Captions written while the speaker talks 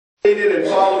Read it and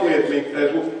follow with me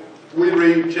as we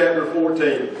read chapter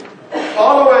 14.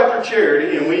 Follow after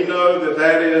charity, and we know that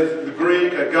that is the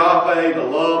Greek agape, the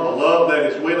love that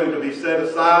is willing to be set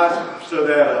aside so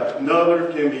that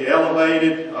another can be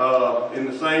elevated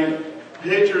in the same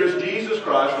picture as Jesus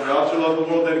Christ. For God so loved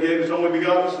the world that He gave His only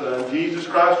begotten Son. Jesus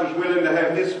Christ was willing to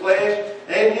have His flesh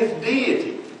and His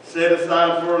deity set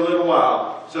aside for a little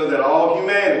while so that all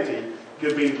humanity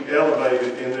could be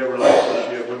elevated in their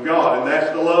relationship with God. And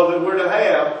that's the love that we're to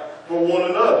have for one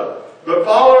another. But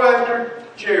follow after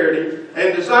charity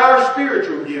and desire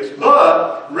spiritual gifts,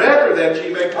 but rather that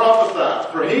ye may prophesy.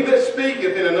 For he that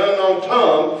speaketh in an unknown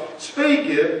tongue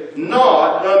speaketh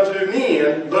not unto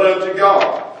men, but unto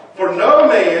God. For no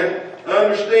man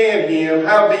understand him,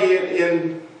 howbeit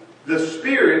in the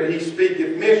Spirit he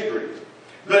speaketh mysteries.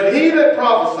 But he that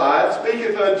prophesieth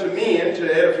speaketh unto men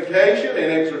to edification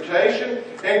and exhortation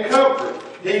and comfort.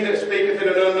 He that speaketh in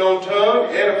an unknown tongue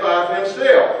edifieth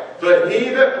himself, but he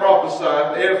that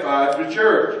prophesieth edifieth the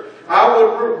church. I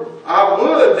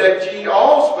would that ye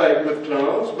all spake with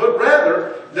tongues, but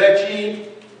rather that ye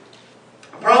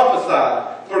prophesy.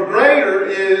 For greater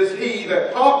is he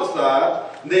that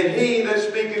prophesieth than he that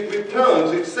speaketh with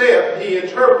tongues, except he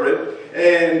interpret,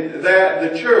 and that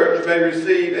the church may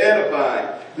receive edifying.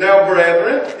 Now,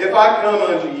 brethren, if I come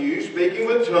unto you speaking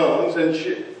with tongues, and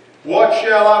what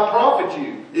shall I profit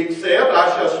you? Except I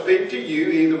shall speak to you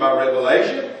either by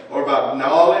revelation, or by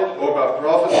knowledge, or by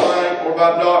prophesying, or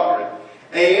by doctrine.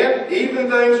 And even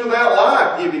things without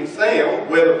life-giving sound,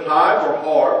 whether pipe or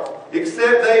harp,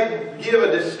 except they give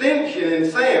a distinction in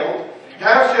sound,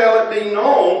 how shall it be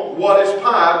known what is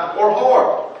pipe or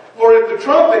harp? For if the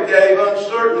trumpet gave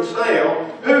uncertain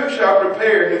sound, who shall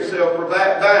prepare himself for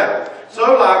that battle?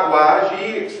 So likewise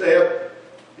ye except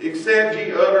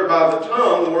ye utter by the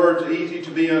tongue words easy to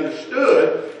be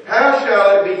understood, how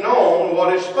shall it be known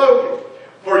what is spoken?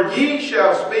 For ye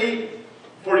shall speak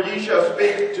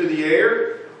to the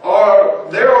air, or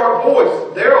there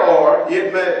are,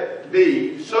 it may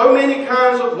be, so many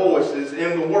kinds of voices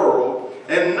in the world,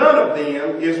 and none of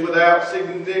them is without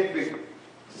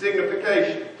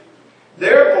signification.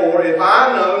 Therefore, if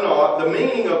I know not the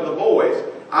meaning of the voice,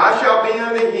 I shall be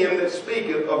unto him that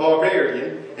speaketh a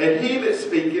barbarian, and he that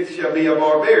speaketh shall be a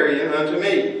barbarian unto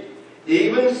me.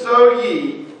 Even so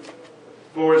ye,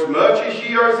 for as much as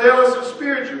ye are zealous of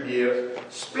spiritual gifts,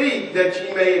 speak that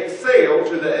ye may excel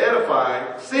to the edifying,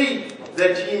 seek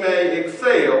that ye may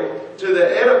excel to the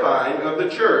edifying of the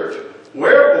church.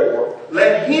 Wherefore,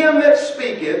 let him that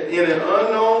speaketh in an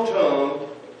unknown tongue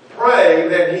pray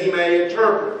that he may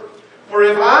interpret. For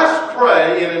if I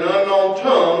pray in an unknown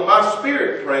tongue, my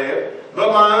spirit prayeth,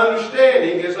 but my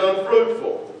understanding is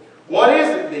unfruitful. What is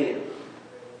it then?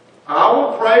 I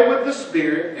will pray with the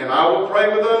Spirit, and I will pray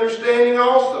with understanding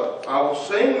also. I will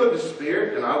sing with the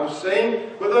Spirit, and I will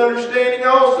sing with understanding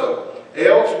also.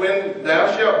 Else, when thou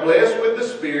shalt bless with the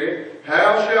Spirit,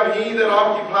 how shall he that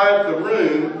occupieth the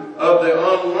room of the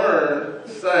unlearned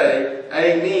say,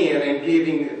 Amen, and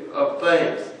giving of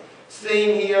thanks,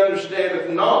 seeing he understandeth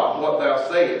not what thou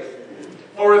sayest?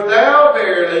 For if thou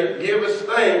verily givest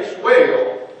thanks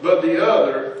well, but the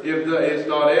other is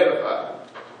not edified.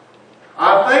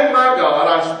 I thank my God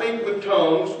I speak with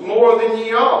tongues more than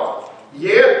ye ought.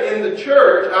 Yet in the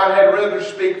church I had rather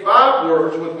speak 5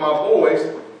 words with my voice,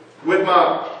 with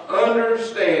my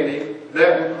understanding,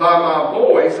 that by my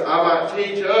voice I might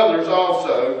teach others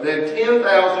also, than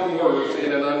 10,000 words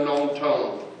in an unknown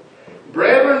tongue.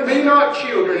 Brethren, be not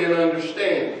children in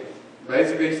understanding.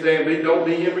 Basically saying, don't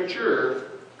be immature.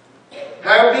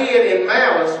 Howbeit in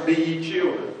malice be ye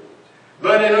children,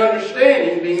 but in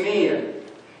understanding be men.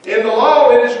 In the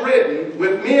law it is written,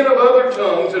 with men of other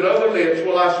tongues and other lips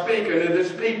will I speak unto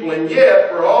this people, and yet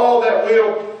for all that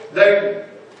will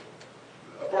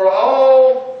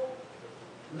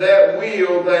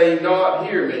they not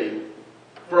hear me.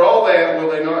 For all that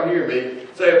will they not hear me,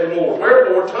 saith the Lord.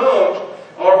 Wherefore tongues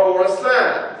are for a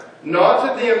sign, not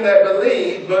to them that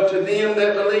believe, but to them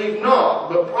that believe not.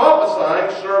 But prophesying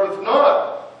serveth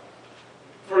not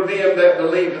for them that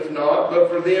believeth not, but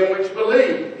for them which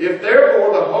believe. If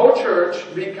therefore the whole church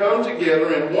be come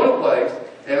together in one place,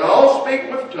 and all speak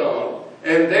with tongues,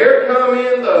 and there come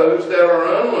in those that are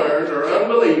unlearned or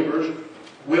unbelievers,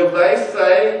 will they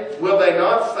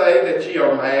not say that ye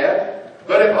are mad?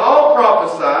 But if all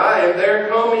prophesy, and there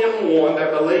come in one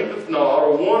that believeth not,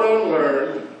 or one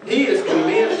unlearned, he is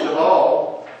convinced of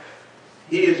all,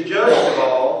 he is judged of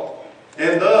all,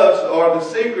 and thus are the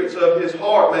secrets of his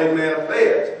heart made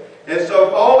manifest. And so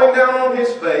falling down on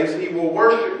his face, he will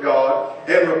worship God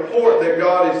and report that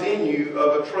God is in you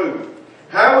of a truth.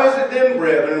 How is it then,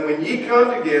 brethren, when ye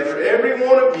come together, every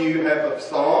one of you hath a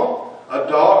psalm, a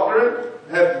doctrine,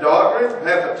 hath a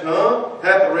tongue,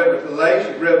 hath a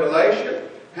revelation,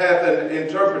 hath an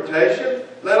interpretation?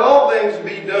 Let all things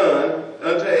be done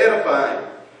unto edifying.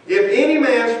 If any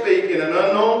man speak in an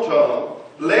unknown tongue,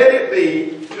 let it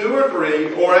be 2 or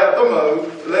 3, or at the most,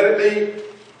 let it be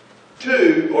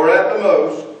 2, or at the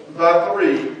most, by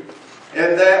 3,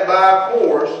 and that by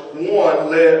force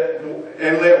let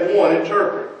one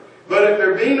interpret. But if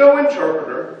there be no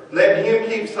interpreter, let him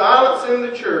keep silence in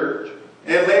the church,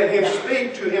 and let him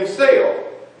speak to himself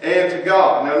and to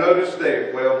God. Now notice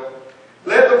there, well,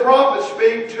 let the prophet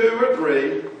speak 2 or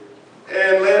 3,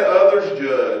 and let others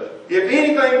judge. If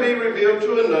anything be revealed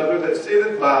to another that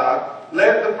sitteth by,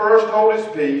 let the first hold his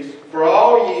peace, for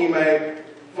ye may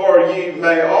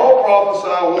all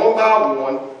prophesy one by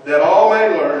one, that all may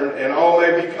learn and all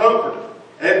may be comforted.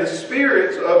 And the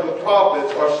spirits of the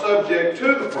prophets are subject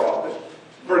to the prophets.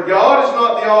 For God is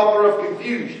not the author of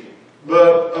confusion,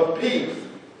 but of peace,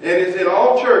 and is in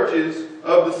all churches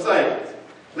of the saints.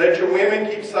 Let your women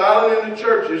keep silent in the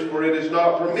churches, for it is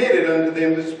not permitted unto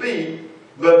them to speak,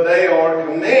 but they are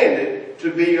commanded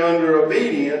to be under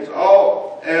obedience,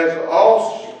 as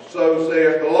also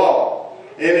saith the law.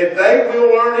 And if they will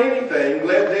learn anything,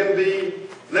 let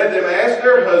them ask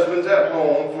their husbands at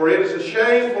home, for it is a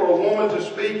shame for a woman to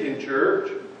speak in church.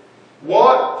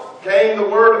 What? Came the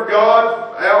word of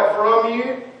God out from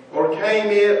you, or came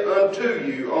it unto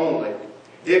you only?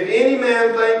 If any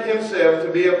man think himself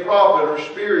to be a prophet or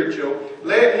spiritual,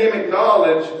 let him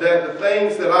acknowledge that the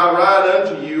things that I write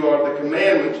unto you are the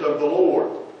commandments of the Lord.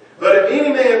 But if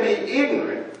any man be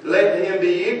ignorant, let him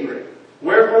be ignorant.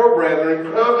 Wherefore,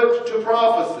 brethren, covet to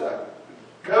prophecy,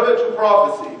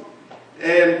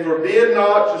 and forbid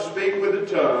not to speak with the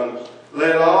tongues.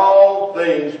 Let all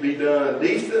things be done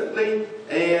decently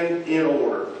and in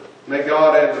order. May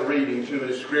God add the reading to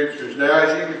His Scriptures. Now,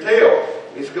 as you can tell,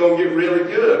 it's going to get really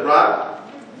good, right?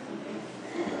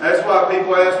 That's why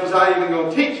people ask, was I even going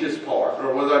to teach this part?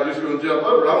 Or was I just going to jump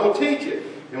over it? I'm going to teach it.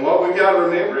 And what we've got to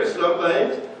remember is some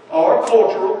things are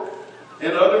cultural,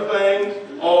 and other things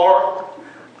are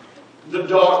the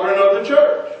doctrine of the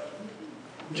church.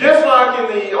 Just like in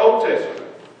the Old Testament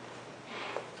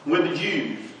with the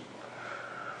Jews.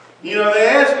 You know, they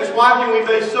ask us, why can we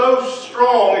be so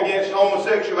strong against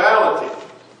homosexuality?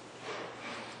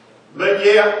 But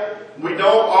yet, we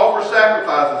don't offer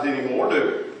sacrifices anymore,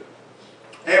 do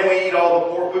we? And we eat all the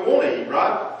pork we want to eat,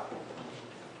 right?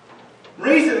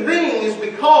 Reason being is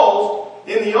because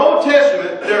in the Old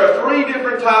Testament, there are 3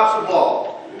 different types of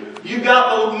law. You've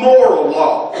got the moral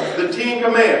law, the 10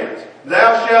 Commandments.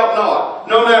 Thou shalt not.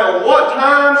 No matter what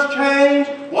times change,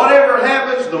 whatever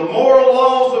happens, the moral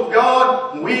laws of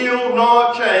God will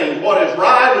not change. What is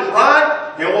right,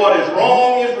 and what is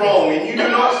wrong. And you do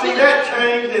not see that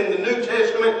changed in the New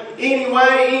Testament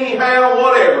anyway, anyhow,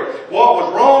 whatever. What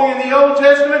was wrong in the Old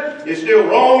Testament is still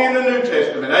wrong in the New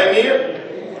Testament.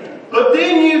 Amen? But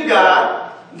then you've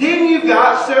got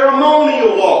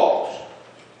ceremonial laws.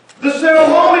 The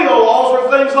ceremonial laws are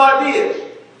things like this.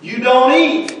 You don't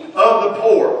eat of the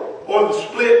pork, or the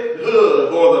split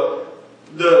hoof, or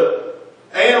the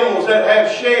animals that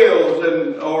have shells,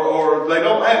 or they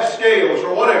don't have scales,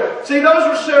 or whatever. See, those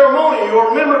are ceremonial.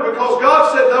 You'll remember, because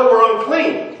God said they were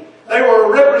unclean. They were a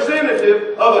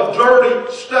representative of a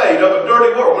dirty state, of a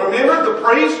dirty world. Remember, the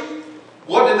priest,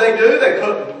 what did they do? They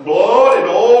put blood and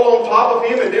oil on top of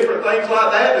him and different things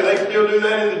like that. Do they still do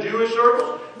that in the Jewish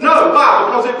circles? No. Why?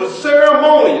 Because it was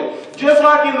ceremonial. Just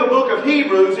like in the book of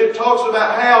Hebrews, it talks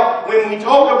about how when we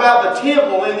talk about the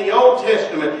temple in the Old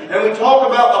Testament, and we talk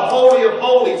about the Holy of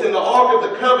Holies and the Ark of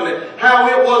the Covenant, how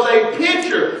it was a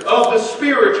picture of the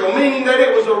spiritual, meaning that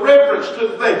it was a reference to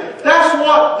the thing. That's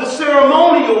what the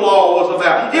ceremonial law was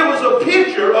about. It was a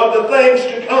picture of the things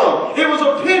to come. It was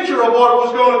a picture of what it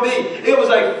was going to be. It was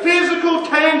a physical,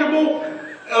 tangible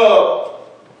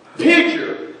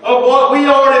picture of what we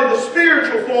are in the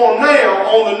spiritual form now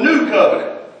on the new covenant.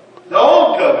 The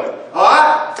old covenant.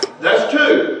 Alright? That's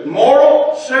 2.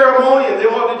 Moral, ceremony, and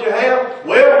then what did you have?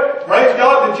 Well, praise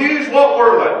God, the Jews, what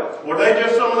were they? Were they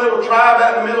just some little tribe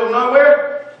out in the middle of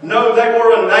nowhere? No, they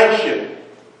were a nation.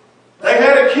 They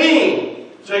had a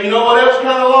king. So you know what else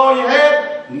kind of law you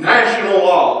had? National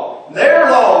law. Their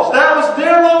laws. That was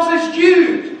their laws as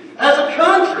Jews. As a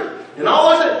country. And all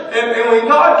this, and when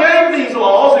God gave these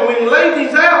laws, and when He laid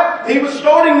these out, He was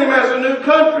starting them as a new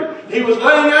country. He was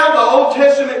laying out the Old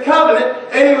Testament covenant,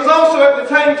 and He was also at the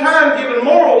same time giving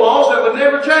moral laws that would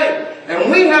never change.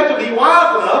 And we have to be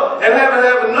wise enough and have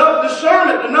enough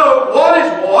discernment to know what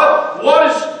is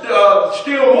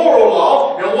still moral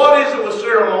law, and what is it with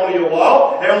ceremonial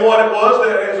law, and what it was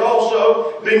that has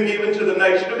also been given to the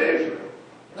nation of Israel.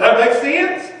 Does that make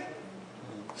sense?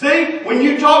 See, when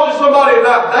you talk to somebody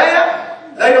about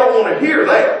that, they don't want to hear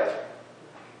that.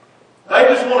 They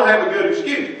just want to have a good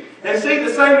excuse. And see, the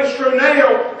same is true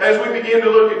now as we begin to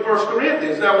look at 1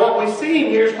 Corinthians. Now, what we see in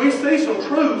here is we see some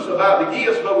truths about the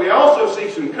gifts, but we also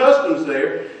see some customs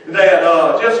there that,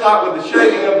 just like with the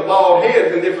shaving of the bald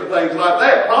heads and different things like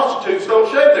that, prostitutes don't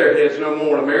shave their heads no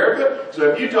more in America.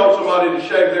 So if you told somebody to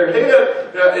shave their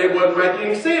head, it wouldn't make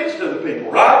any sense to the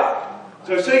people, right?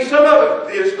 So see, some of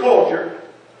it is culture,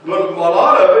 but a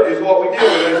lot of it is what we deal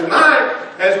with. And tonight,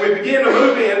 as we begin to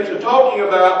move into talking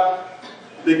about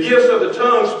the gifts of the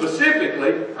tongue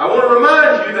specifically, I want to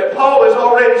remind you that Paul has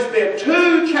already spent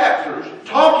 2 chapters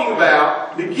talking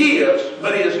about the gifts,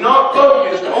 but he is not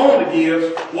focused on the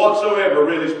gifts whatsoever,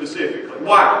 really specifically.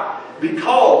 Why?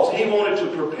 Because he wanted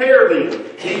to prepare them.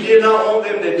 He did not want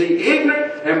them to be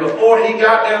ignorant, and before he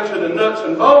got down to the nuts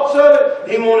and bolts of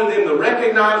it, he wanted them to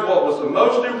recognize what was the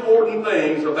most important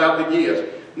things about the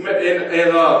gifts. In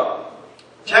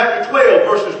chapter 12,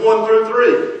 verses 1 through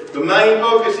 3, the main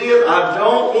focus is, I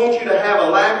don't want you to have a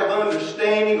lack of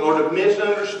understanding or to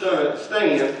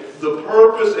misunderstand the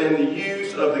purpose and the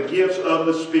use of the gifts of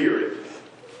the Spirit.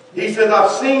 He says, I've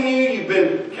seen you, you've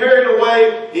been carried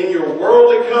away in your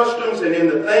worldly customs and in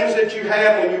the things that you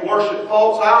had when you worshiped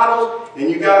false idols,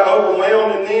 and you got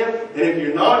overwhelmed in them. And if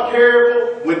you're not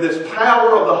careful with this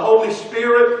power of the Holy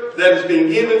Spirit that has been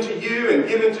given to you and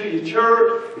given to your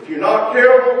church, if you're not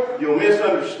careful, you'll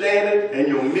misunderstand it and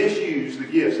you'll misuse the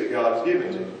gifts that God has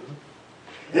given to you.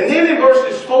 And then in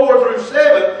verses 4 through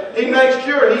 7, he makes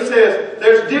sure, he says,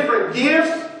 there's different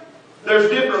gifts, there's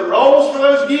different roles for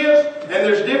those gifts, and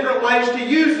there's different ways to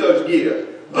use those gifts.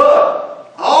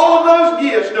 But all of those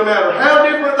gifts, no matter how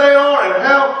different they are and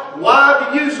how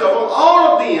wide the use of them,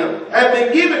 all of them have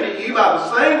been given to you by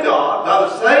the same God, by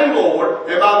the same Lord,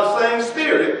 and by the same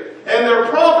Spirit. And they're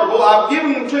profitable. I've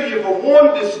given them to you for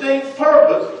one distinct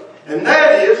purpose, and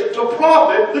that is to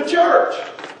profit the church.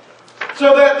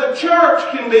 So that the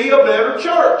church can be a better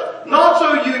church. Not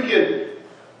so you can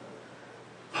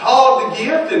hog the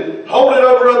gift and hold it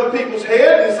over other people's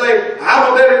heads and say,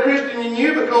 I'm a better Christian than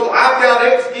you because I've got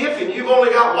X gift and you've only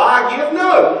got Y gift.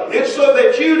 No, it's so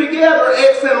that you together,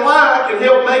 X and Y, can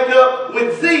help make up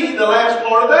with Z the last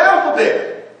part of the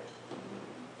alphabet.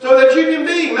 So that you can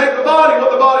make the body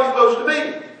what the body's supposed to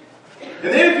be.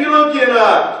 And then if you look in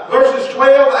verses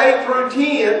 12, 8 through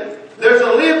 10, there's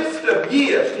a list of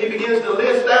gifts. He begins to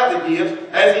list out the gifts,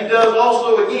 as he does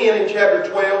also again in chapter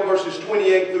 12, verses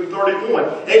 28 through 31.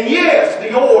 And yes,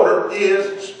 the order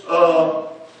is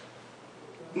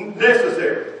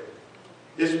necessary.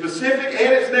 It's specific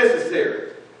and it's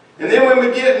necessary. And then when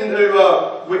we get into,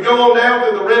 we go on down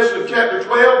through the rest of chapter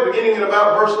 12, beginning in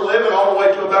about verse 11, all the way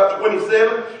to about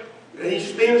 27, he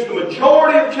spends the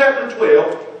majority of chapter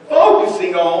 12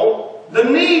 focusing on the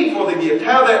need for the gift,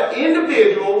 how that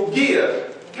individual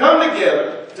gifts come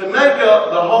together to make up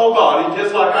the whole body,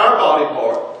 just like our body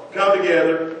parts come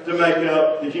together to make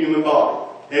up the human body.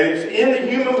 And it's in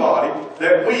the human body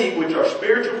that we, which are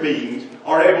spiritual beings,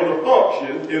 are able to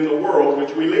function in the world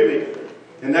which we live in.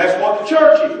 And that's what the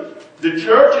church is. The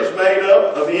church is made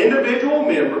up of individual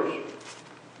members,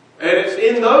 and it's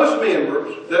in those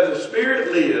members that the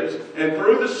Spirit lives, and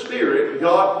through the Spirit,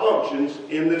 God functions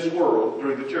in this world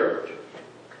through the church.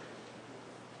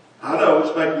 I know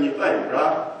it's making you think,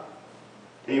 right?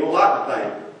 And you don't like to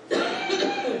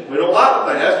think. We don't like to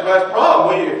think. That's the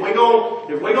problem. If we're going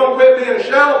to quit being a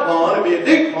shallow pond and be a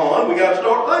deep pond, we got to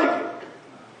start thinking.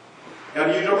 Got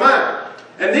to use our mind.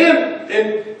 And then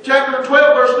in chapter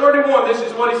 12, verse 31, this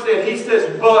is what he said. He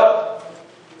says, but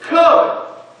covet,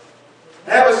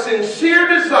 have a sincere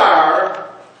desire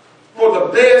for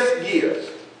the best gifts,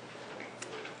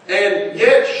 and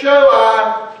yet show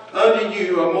I unto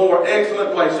you a more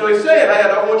excellent way. So he's saying, hey, I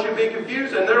don't want you to be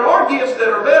confused. And there are gifts that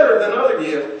are better than other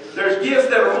gifts. There's gifts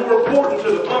that are more important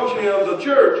to the functioning of the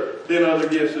church than other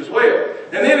gifts as well.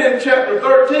 And then in chapter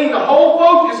 13, the whole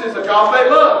focus is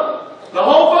agape love. The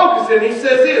whole focus, and he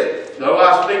says this, though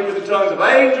I speak with the tongues of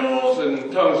angels and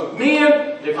tongues of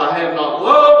men, if I have not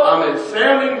love, I'm as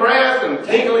sounding brass and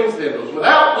tinkling cymbals.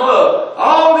 Without love,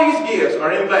 all these gifts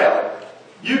are invalid.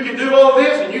 You can do all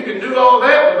this and you can do all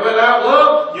that, but without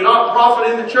love, you're not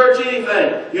profiting the church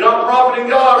anything. You're not profiting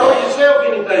God or yourself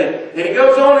anything. And he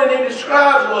goes on and he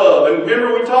describes love. And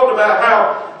remember we talked about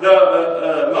how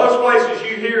most places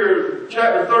you hear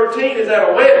chapter 13 is at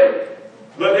a wedding.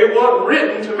 But it wasn't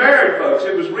written to married folks.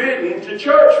 It was written to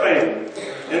church families.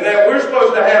 And that we're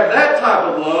supposed to have that type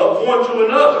of love one to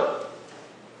another.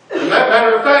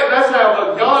 Matter of fact, that's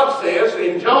how God says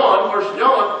in John, 1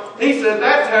 John, He said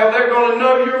that's how they're going to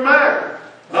know you're married.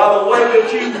 By the way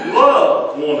that you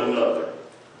love one another.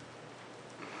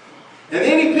 And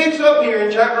then he picks up here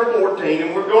in chapter 14,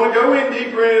 and we're going to go in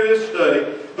deeper into this study.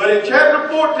 But in chapter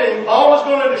 14, Paul is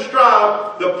going to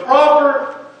describe the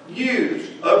proper use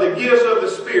of the gifts of the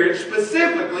Spirit,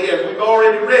 specifically, as we've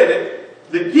already read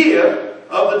it, the gift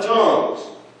of the tongues.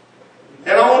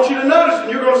 And I want you to notice,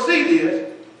 and you're going to see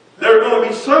this, there are going to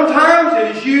be sometimes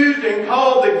it is used and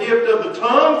called the gift of the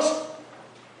tongues,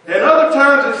 and other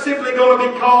times it's simply going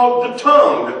to be called the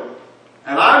tongue.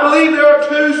 And I believe there are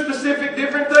two specific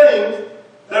different things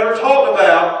that are talked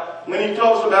about when he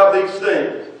talks about these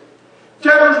things.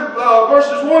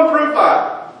 Verses 1 through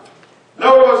 5.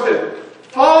 Notice what it says.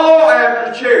 Follow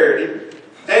after charity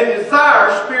and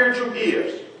desire spiritual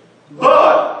gifts,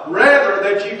 but rather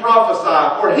that ye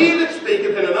prophesy. For he that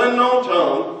speaketh in an unknown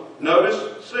tongue,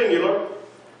 notice singular,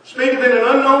 speaketh in an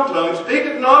unknown tongue,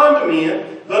 speaketh not unto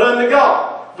men, but unto God.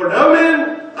 For no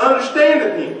man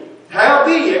understandeth him.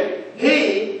 Howbeit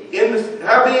in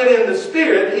the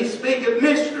Spirit he speaketh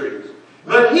mysteries.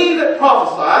 But he that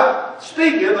prophesieth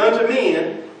speaketh unto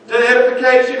men to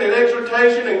edification and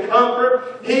exhortation and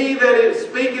comfort. He that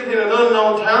speaketh in an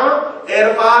unknown tongue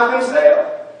edifieth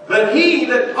himself. But he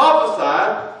that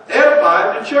prophesieth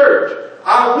edifieth the church.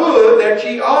 I would that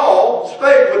ye all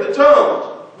spake with the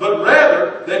tongues, but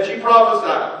rather that ye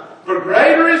prophesy. For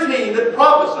greater is he that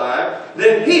prophesieth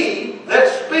than he that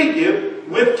speaketh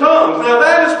with tongues. Now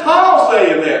that is Paul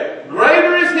saying that.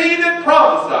 Greater is he that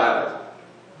prophesieth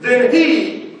than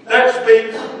he that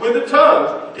speaks with the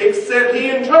tongues, except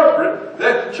he interpret,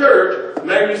 that the church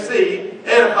may receive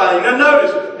edifying. Now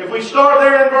notice, if we start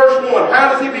there in verse 1,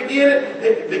 how does he begin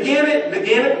it? Begin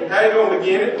it. How are you going to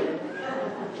begin it?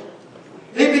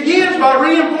 He begins by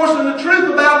reinforcing the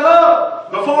truth about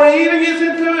love. Before he even gets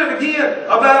into it again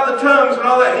about the tongues and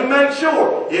all that, he makes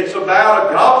sure it's about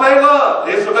agape love.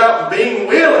 It's about being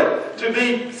willing to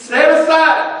be set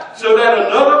aside so that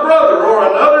another brother or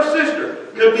another sister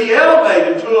could be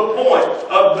elevated to a point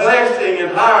of blessing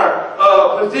and higher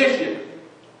position.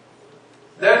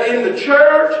 That in the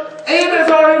church and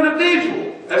as our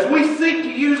individual, as we seek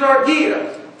to use our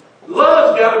gifts,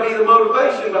 love's got to be the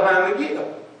motivation behind the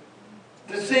gift.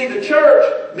 To see the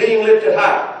church being lifted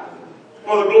high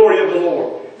for the glory of the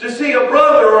Lord. To see a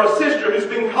brother or a sister who's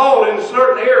been called in a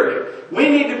certain area, we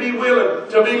need to be willing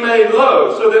to be made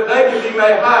low so that they can be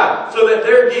made high, so that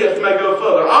their gift may go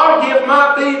further. Our gift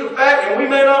might be the fact, and we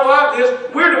may not like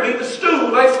this, we're to be the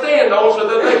stool they stand on so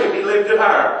that they can be lifted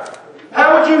higher.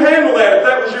 How would you handle that if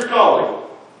that was your calling?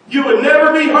 You would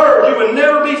never be heard. You would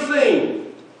never be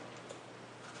seen.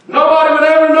 Nobody would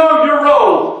ever know your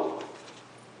role.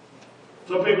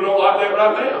 Some people don't like that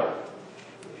right now.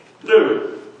 Do it.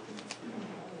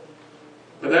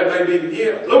 But that may be the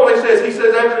gift. Look what he says. He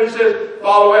says,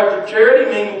 follow after charity,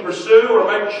 meaning pursue or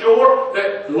make sure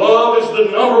that love is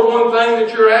the number one thing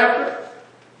that you're after.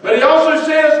 But he also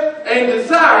says, and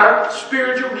desire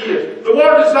spiritual gifts. The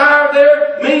word desire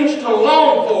there means to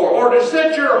long for or to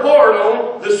set your heart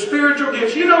on the spiritual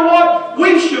gifts. You know what?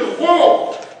 We should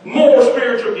want more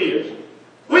spiritual gifts.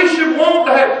 We should want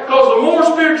to have, because the more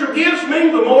spiritual gifts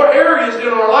mean the more areas in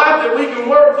our life that we can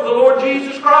work for the Lord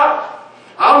Jesus Christ.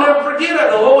 I'll never forget at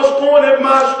the lowest point of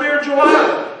my spiritual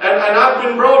life. And I've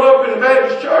been brought up in the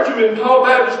Baptist church and been taught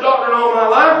Baptist doctrine all my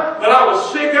life. But I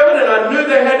was sick of it and I knew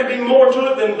there had to be more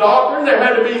to it than doctrine. There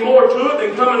had to be more to it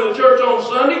than coming to church on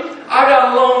Sunday. I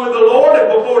got along with the Lord and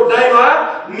before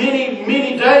daylight, many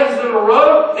days in a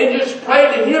row, and just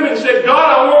prayed to Him and said, God,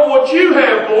 I want what you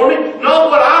have for me.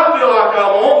 Not what I feel like I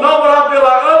want. Not what I feel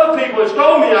like other people have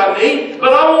told me I need.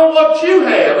 But I want what you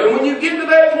have. And when you get to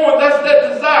that point, that's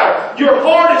that desire. Your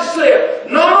heart is set.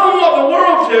 Not on what the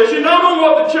world tells you, not on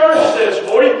what the church says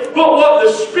for you, but what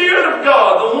the Spirit of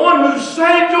God, the one who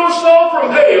saved your soul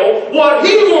from hell, what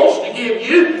He wants to give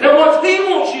you, and what He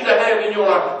wants you to have in your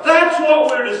life. That's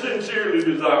what we're to sincerely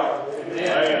desire.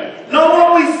 Amen. Not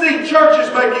what we see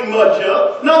churches making much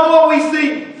of. Not what we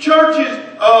see churches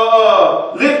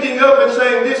lifting up and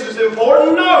saying this is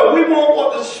important. No, we want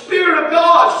what the Spirit of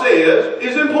God says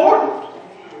is important.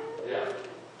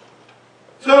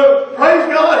 So, praise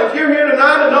God, if you're here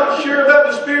tonight and not sure about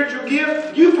the spiritual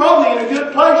gift, you're probably in a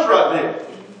good place right now.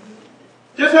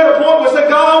 Just have a point where say,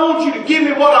 God, I want you to give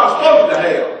me what I'm supposed to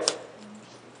have.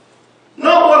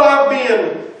 Not what I've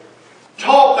been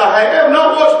taught to have,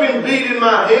 not what's been beat in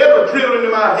my head or drilled into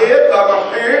my head by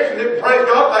my parents. And then, praise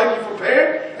God, thank you for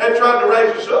parents that tried to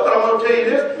raise us up. But I'm going to tell you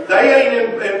this, they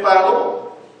ain't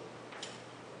infallible.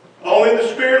 Only the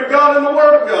Spirit of God and the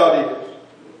Word of God is.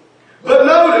 But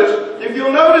notice, if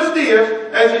you'll notice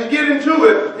this, as he's getting to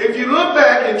it, if you look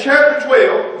back in chapter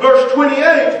 12, verse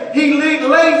 28, he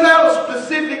lays out a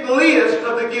specific list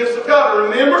of the gifts of God.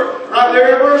 Remember, right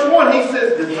there in verse 1, he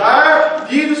says, desire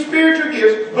ye the spiritual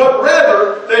gifts, but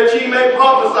rather that ye may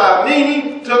prophesy,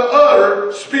 meaning to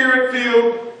utter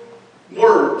Spirit-filled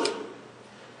words.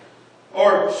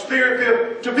 Or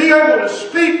Spirit-filled, to be able to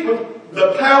speak with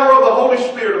the power of the Holy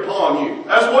Spirit upon you.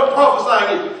 That's what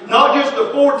prophesying is. Not just to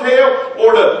foretell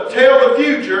or to tell the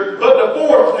future, but to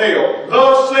foretell.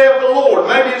 Thus saith the Lord.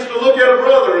 Maybe it's to look at a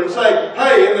brother and say,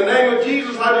 hey, in the name of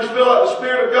Jesus, I just feel like the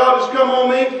Spirit of God has come on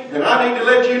me, and I need to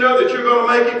let you know that you're going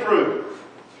to make it through.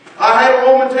 I had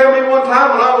a woman tell me one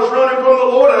time when I was running from the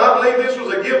Lord, and I believe this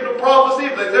was a gift of prophecy,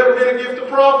 if there's ever been a gift of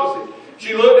prophecy.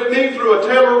 She looked at me through a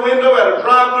teller window at a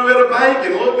drive-thru at a bank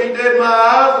and looked me dead in my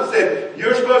eyes and said,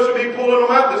 you're supposed to be pulling them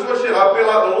out. This is what she said. I feel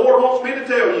like the Lord wants me to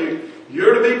tell you.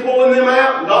 You're to be pulling them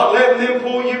out, not letting them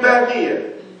pull you back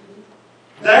in.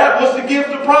 That was the gift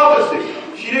of prophecy.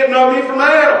 She didn't know me from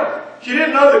Adam. She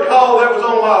didn't know the call that was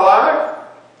on my life.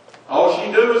 All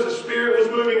she knew was the Spirit was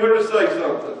moving her to say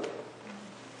something.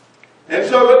 And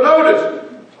so, but notice,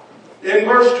 in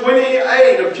verse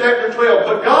 28 of chapter 12,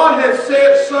 but God has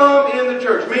set some in the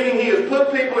church, meaning He has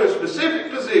put people in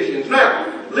specific positions.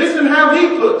 Now, listen how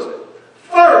He puts it.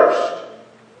 First,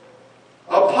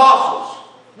 apostles.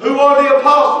 Who are the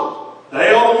apostles?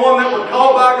 They are the one that were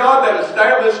called by God that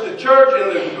established the church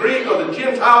in the Greek or the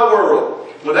Gentile world.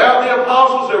 Without the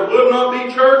apostles, there would not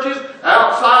be churches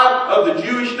outside of the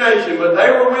Jewish nation. But they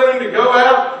were willing to go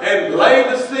out and lay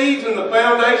the seeds and the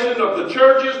foundation of the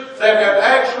churches that have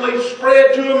actually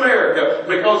spread to America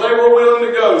because they were willing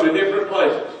to go to different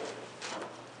places.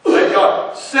 Thank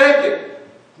God. Second,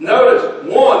 notice,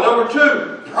 number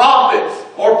two, prophets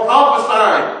or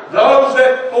prophesying. Those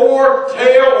that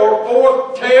foretell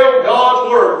God's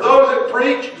Word. Those that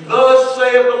preach, thus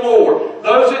saith the Lord.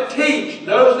 Those that teach.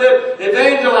 Those that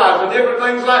evangelize and different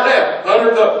things like that.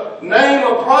 Under the name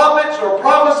of prophets or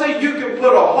prophecy, you can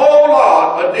put a whole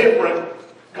lot of different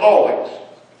callings.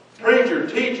 Preacher,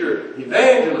 teacher,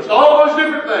 evangelist, all those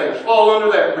different things fall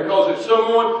under that because it's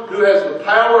someone who has the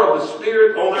power of the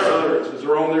Spirit on their utterances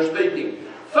or on their speaking.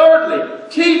 Thirdly,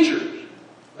 teachers.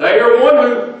 They are one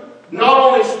who not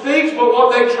only speaks, but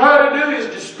what they try to do is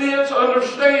dispense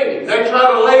understanding. They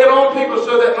try to lay it on people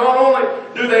so that not only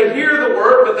do they hear the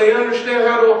Word, but they understand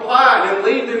how to apply it and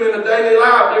lead them in a daily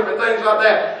life, different things like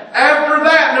that. After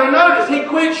that, now notice, he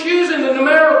quits using the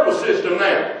numerical system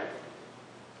now.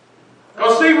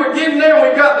 Because see, we're getting there,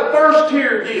 we've got the first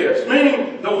tier gifts,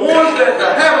 meaning the ones that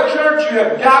to have a church, you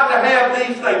have got to have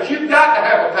these things. You've got to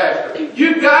have a pastor.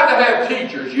 You've got to have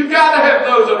teachers. You've got to have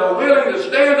those that are willing to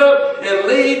stand up and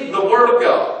lead the Word of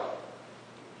God.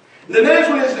 The next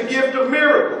one is the gift of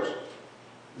miracles.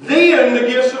 Then the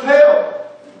gifts of health.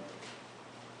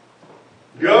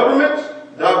 Governments,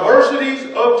 diversities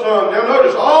of tongue. Now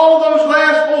notice, all those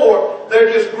last four,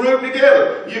 they're just grouped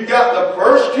together. You've got the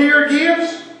first tier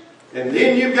gifts, and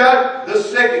then you've got the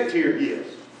second tier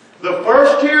gifts. The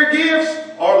first tier gifts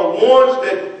are the ones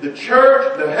that the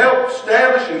church, to help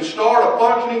establish and start a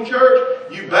functioning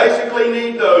church, you basically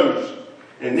need those.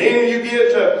 And then you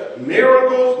get to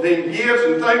miracles, then gifts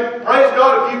and things. Praise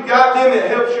God, if you've got them, it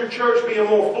helps your church be a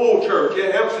more full church.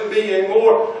 It helps it be a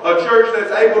church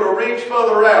that's able to reach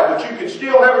further out. But you can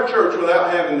still have a church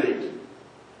without having these.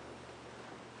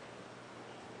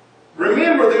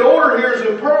 Remember, the order here is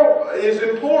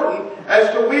important as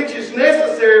to which is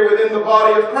necessary within the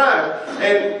body of Christ.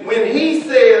 And when he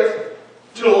says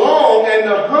to long and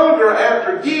to hunger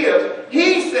after gifts,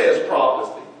 he says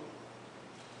prophecy.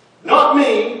 Not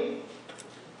me,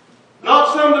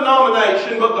 not some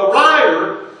denomination, but the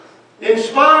writer,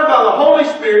 inspired by the Holy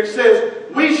Spirit, says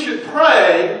we should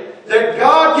pray that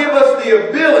God give us the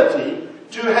ability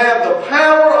to have the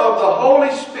power of the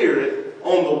Holy Spirit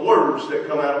on the words that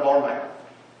come out of our mouth.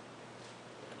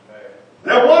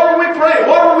 Now what are we praying?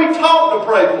 What are we taught to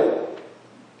pray for?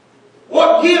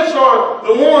 What gifts are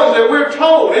the ones that we're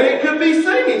told? And it could be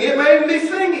singing. It may even be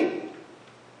singing.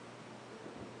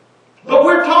 But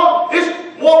we're taught, it's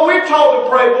what we're taught to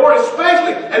pray for,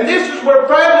 especially, and this is where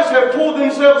Baptists have pulled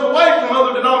themselves away from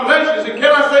other denominations. And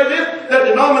can I say this? That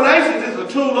denominations is a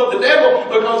tool of the devil,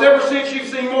 because ever since you've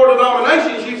seen more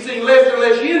denominations, you've seen less and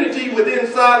less unity within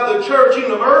inside the church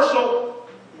universal.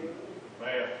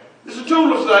 It's a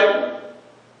tool of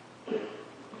Satan.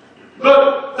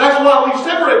 But that's why we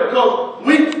separate, because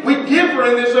we differ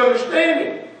in this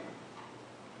understanding.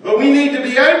 But we need to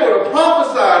be able to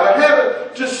prophesy, to have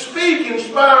it, to speak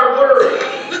inspired words.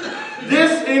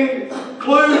 This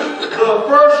includes the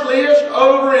first list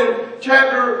over in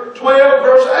chapter 12,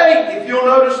 verse 8, if you'll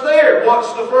notice there.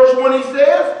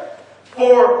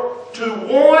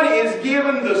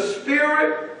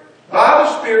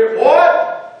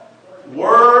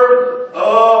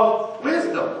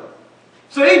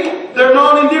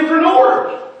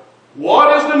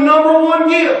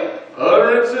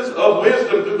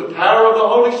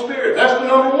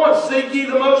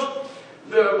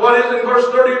 says in verse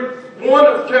 31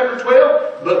 of chapter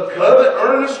 12, but covet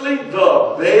earnestly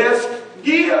the best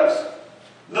gifts.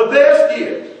 The best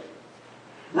gifts.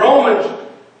 Romans,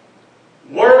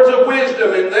 words of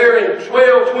wisdom, and there in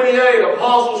 12:28,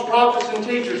 apostles, prophets, and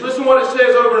teachers. Listen what it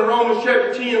says over in Romans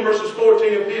chapter 10, verses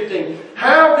 14 and 15.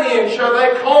 How then shall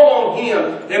they call on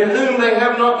him in whom they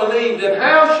have not believed? And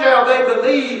how shall they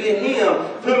believe in him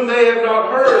whom they have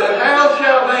not heard? And how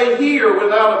shall they hear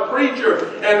without a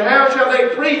preacher? And how shall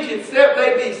they preach except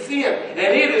they be sent?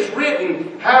 And it is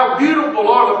written, how beautiful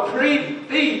are the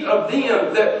feet of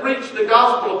them that preach the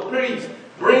gospel of peace,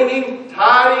 bringing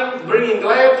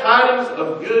glad tidings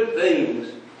of good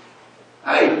things.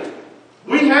 Hey,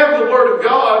 we have the Word of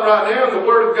God right now, and the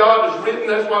Word of God is written.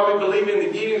 That's why we believe in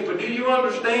the Gideons. But do you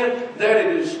understand that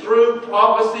it is through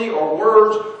prophecy or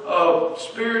words of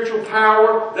spiritual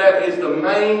power that is the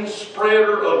main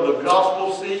spreader of the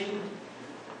gospel seed?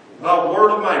 By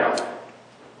word of mouth.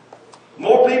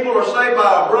 More people are saved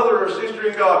by a brother or sister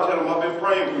in God. Tell them, I've been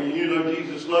praying for you. You know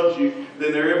Jesus loves you.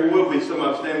 Than there ever will be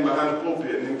somebody standing behind the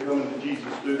pulpit and then coming to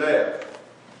Jesus through that.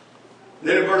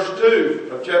 Then in verse 2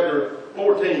 of chapter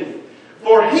 14.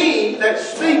 For he that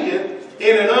speaketh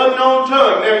in an unknown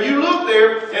tongue. Now you look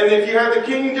there, and if you have the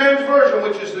King James Version,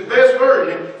 which is the best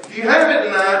version, if you have it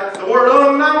tonight, the word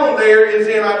unknown there is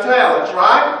in italics,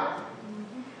 right?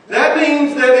 That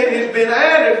means that it has been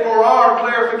added for our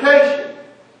clarification.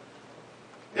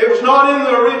 It was not in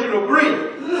the original Greek.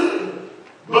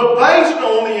 But based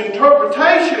on the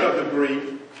interpretation of the Greek,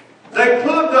 they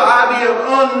put the idea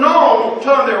of unknown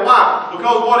tongue there. Why?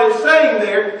 Because what it's saying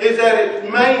there is that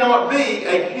it may not be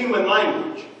a human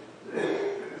language.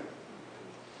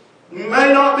 It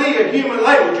may not be a human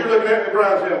language. You're looking at the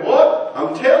ground saying, what?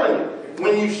 I'm telling you.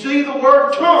 When you see the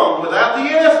word tongue without the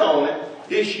S on it,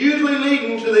 it's usually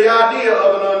leading to the idea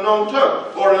of an unknown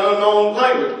tongue or an unknown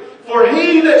language. For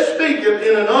he that speaketh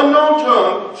in an unknown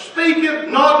tongue speaketh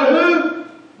not to who?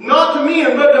 Not to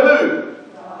men, but to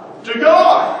who? To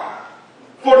God.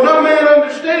 For no man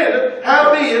understandeth,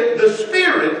 howbeit the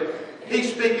Spirit, he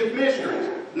speaketh mysteries.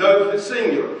 Notice it's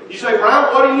singular. You say,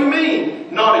 Bryan, what do you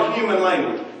mean? Not a human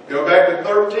language. Go back to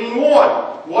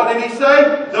 13:1. What did he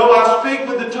say? Though I speak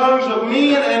with the tongues of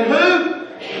men and who?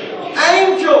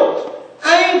 Angels.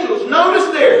 Angels.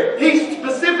 Notice there, he's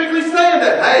specifically saying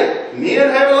that, hey, men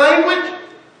have a language,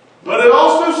 but it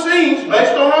also seems,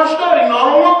 based on our study, not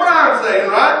on what Bryan's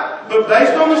saying, right? But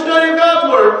based on the study of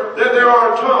God's Word, that there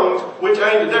are tongues which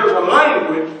angels, there's a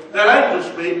language that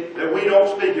angels speak that we don't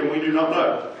speak and we do not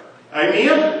know.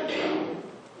 Amen?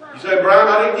 You say, Bryan,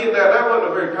 I didn't get that. That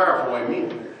wasn't a very powerful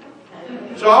amen.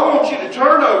 So I want you to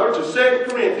turn over to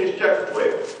 2 Corinthians chapter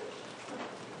 12.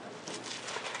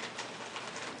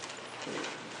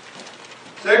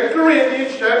 2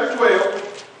 Corinthians chapter 12.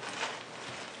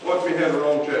 What we have the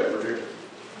wrong chapter here?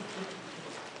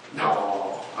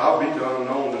 No, I'll be done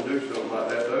known to do something like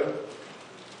that though.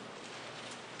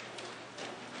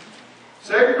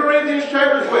 2 Corinthians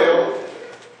chapter 12,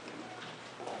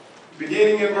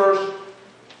 beginning in verse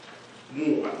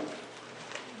 1.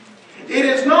 It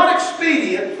is not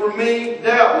expedient for me,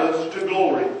 doubtless, to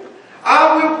glory.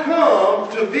 I will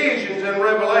come to visions and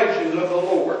revelations of the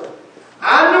Lord.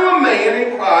 I knew a man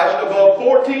in Christ above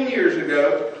 14 years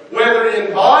ago, whether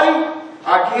in body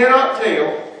I cannot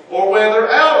tell, or whether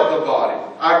out of the body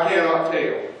I cannot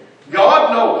tell.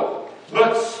 God knoweth.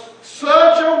 But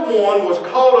such a one was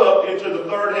caught up into the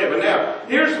third heaven. Now,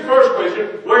 here's the first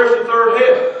question. Where's the third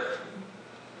heaven?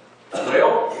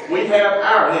 Well, we have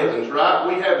our heavens, right?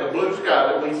 We have the blue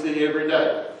sky that we see every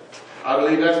day. I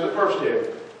believe that's the first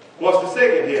heaven. What's the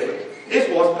second heaven? It's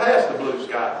what's past the blue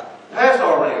sky. Past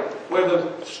our realm, where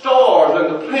the stars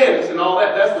and the planets and all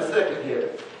that, that's the second heaven.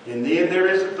 And then there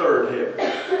is the third heaven.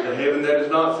 The heaven that is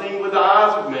not seen with the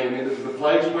eyes of man. It is the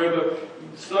place where the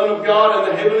Son of God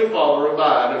and the Heavenly Father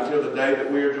abide until the day that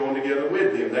we are joined together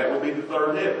with them. That will be the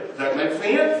third heaven. Does that make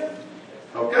sense?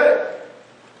 Okay.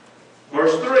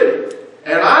 Verse 3.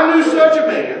 And I knew such a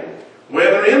man,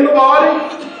 whether in the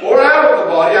body or out of the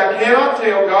body, I cannot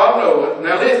tell, God knoweth.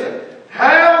 Now listen.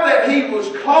 How that he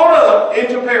was caught up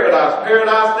into paradise.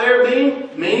 Paradise there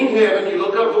meaning heaven. You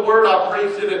look up the word, I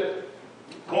preached it at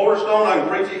Cornerstone. I can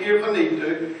preach it here if I need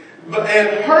to.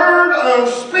 And heard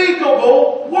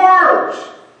unspeakable words,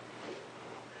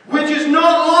 which is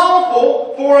not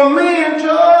lawful for a man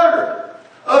to utter.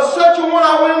 Of such a one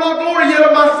I will not glory, yet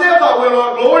of myself I will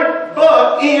not glory,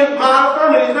 but in my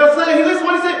infirmities. Now listen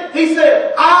what he said. He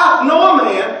said, I know a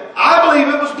man, I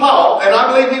believe it was Paul, and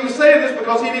I believe he was saying this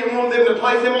because he didn't want them to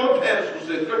place him on a pedestal,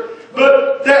 sister,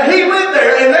 but that he went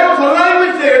there, and there was a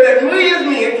language there that we as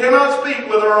men cannot speak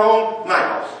with our own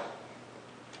mouths.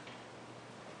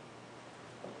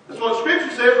 That's what Scripture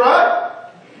says, right?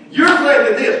 You're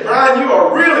thinking this, Bryan, you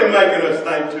are really making us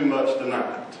think too much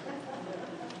tonight.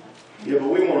 Yeah, but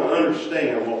we want to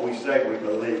understand what we say we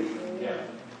believe. Yeah.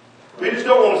 We just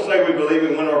don't want to say we believe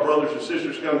it when our brothers and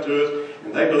sisters come to us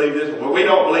and they believe this. Well, we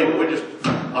don't believe it. We're just,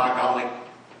 by golly.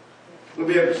 We'll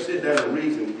be able to sit down and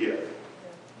reason together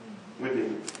with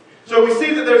him. So we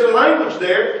see that there's a language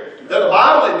there that the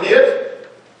Bible admits.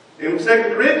 In 2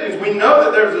 Corinthians, we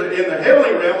know that in the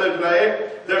heavenly realm,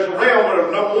 there's a realm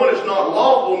where, number one, it's not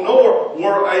lawful,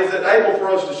 nor is it able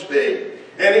for us to speak.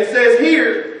 And it says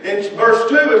here, in verse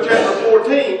 2 of chapter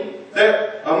 14,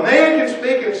 that a man can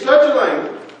speak in such a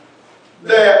language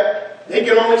that he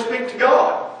can only speak to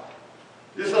God.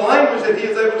 It's a language that he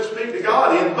is able to speak to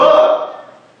God in, but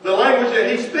the language that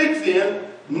he speaks in,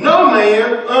 no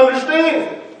man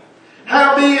understands it.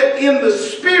 Howbeit in the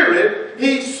Spirit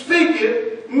he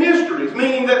speaketh mysteries,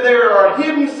 meaning that there are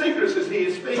hidden secrets as he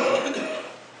is speaking.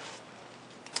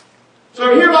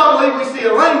 So here I believe we see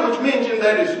a language mentioned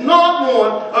that is not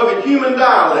one of a human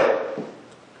dialect.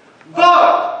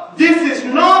 But this is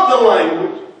not the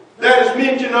language that is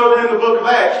mentioned over in the book of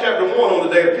Acts chapter 1 on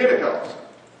the day of Pentecost.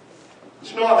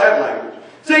 It's not that language.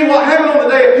 See, what happened on the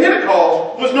day of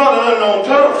Pentecost was not an unknown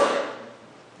tongue.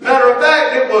 Matter of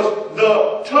fact, it was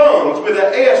the tongues with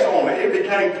an S on it. It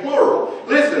became plural.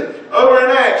 Listen, over in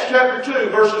Acts chapter 2,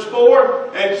 verses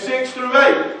 4 and 6 through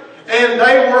 8. And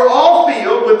they were all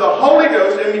filled with the Holy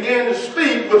Ghost and began to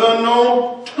speak with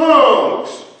unknown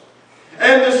tongues.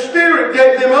 And the Spirit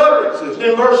gave them utterances.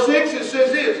 In verse 6 it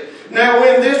says this. Now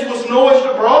when this was noised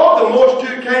abroad, the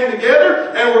multitude came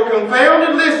together and were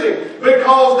confounded listening,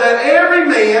 because that every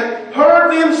man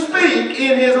heard them speak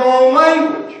in his own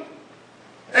language.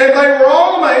 And they were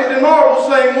all amazed and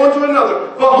marveled, saying one to another,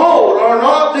 Behold, are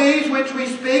not these which we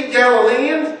speak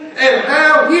Galileans? And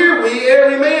how hear we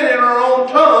every man in our own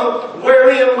tongue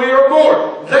wherein we are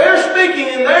born? They're speaking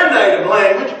in their native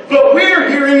language, but we're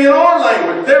hearing in our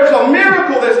language. There's a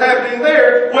miracle that's happening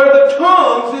there where the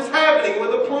tongues is happening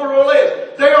with a plural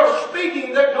S. They are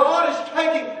speaking that God is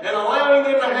taking and allowing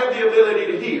them to have the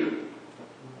ability to hear.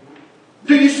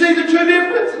 Do you see the two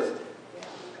differences?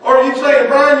 Or are you saying,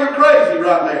 Bryan, you're crazy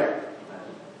right now?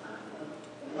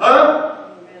 Huh?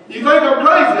 You think I'm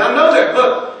crazy? I know that,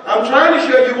 but I'm trying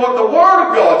to show you what the Word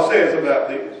of God says about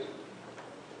this.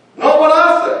 Not what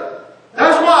I say.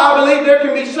 That's why I believe there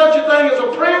can be such a thing as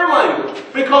a prayer language.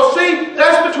 Because, see,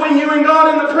 that's between you and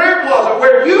God in the prayer closet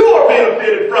where you are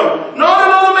benefited from it, not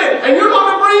another man. And you're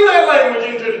not to bring that language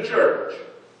into the church.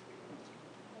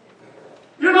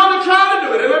 You're not to try to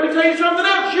do it. And let me tell you something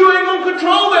else. You ain't going to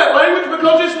control that language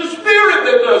because it's the Spirit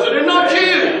that does it and not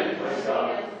you.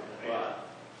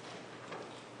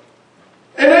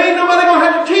 And there ain't nobody going to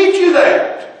have to teach you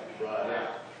that.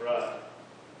 Right.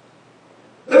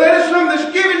 But that is something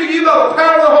that's given to you by the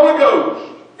power of the Holy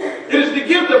Ghost. It is the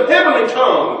gift of heavenly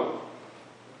tongue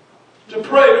to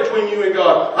pray between you and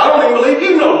God. I don't even believe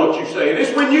you know what you're saying.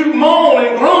 It's when you moan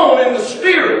and groan in the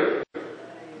Spirit.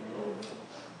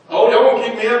 Oh, y'all want to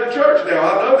keep me out of church now.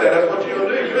 I know that. That's what you're going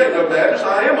to do. You ain't no Baptist.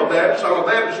 I am a Baptist. I'm a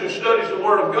Baptist who studies the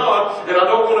Word of God. And I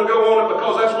don't want to go on it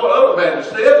because that's what other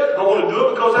Baptists said. I want to do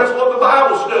it because that's what the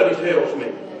Bible study tells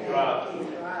me. Right.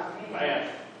 Man.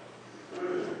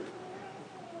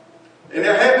 And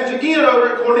that happens again over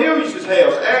at Cornelius'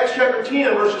 house. Acts chapter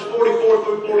 10, verses 44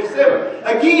 through 47.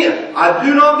 Again, I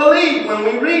do not believe when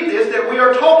we read this that we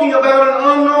are talking about an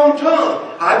unknown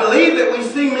tongue. I believe that we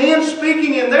see men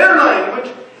speaking in their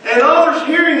language and others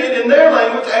hearing it in their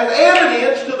language as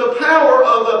evidence to the power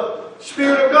of the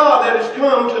Spirit of God that has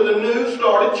come to the new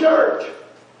started church.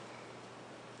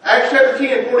 Acts chapter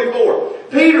 10, 44.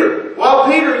 While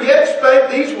Peter yet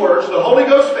spake these words, the Holy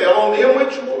Ghost fell on them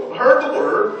which heard the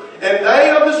word, and they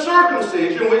of the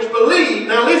circumcision which believed.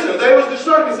 Now listen, there was the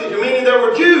circumcision, meaning there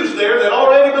were Jews there that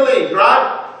already believed,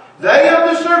 right? They of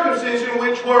the circumcision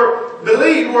which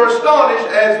believed were astonished,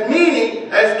 as many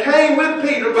as came with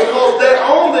Peter, because that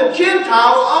on the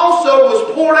Gentiles also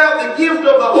was poured out the gift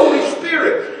of the Holy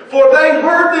Spirit. For they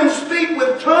heard them speak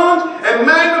with tongues and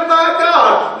magnify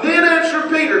God. Then answered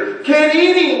Peter, Can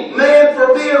any man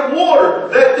forbid water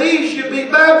that these should be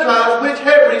baptized, which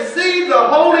have received the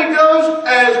Holy Ghost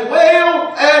as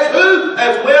well as who?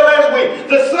 As well as we.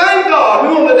 The same God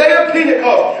who on the day of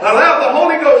Pentecost allowed the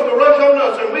Holy Ghost to rush on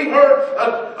us, and we heard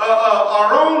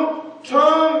our own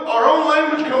tongue, our own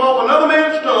language come off another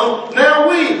man's tongue. Now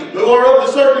we, who are of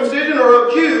the circumcision or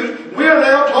of Jews, we are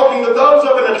now talking to those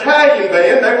of an Italian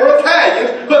band. They were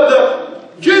Italians, but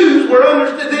the Jews were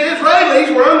understood, the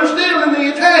Israelis were understanding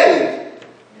the Italians.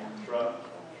 That's right.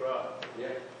 That's right. Yeah.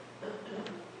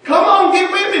 Come on,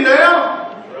 get with me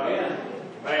now. That's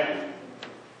right. Man.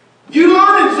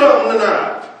 on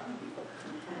tonight.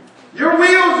 Your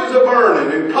wheels is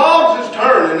a-burning and cogs is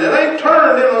turning. It ain't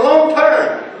turned in a long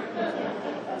time.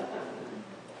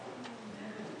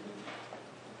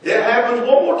 It happens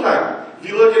one more time. If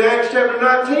you look at Acts chapter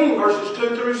 19, verses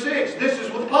 2 through 6, this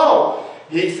is with Paul.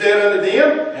 He said unto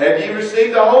them, Have ye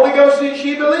received the Holy Ghost since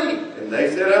ye believed? And they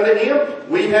said unto him,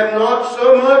 We have not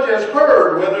so much as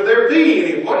heard whether there be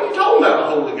any. What are you talking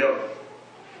about, the Holy Ghost?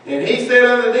 And he said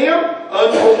unto them,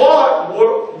 Unto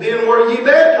what then were ye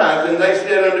baptized? And they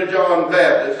said unto John the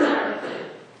Baptist.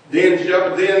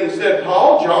 Then said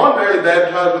Paul, John verily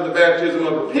baptized with the baptism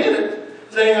of repentance,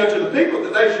 saying unto the people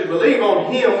that they should believe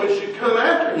on him which should come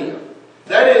after him.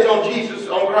 That is, on Jesus,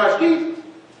 on Christ Jesus.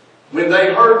 When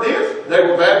they heard this, they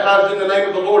were baptized in the name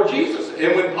of the Lord Jesus.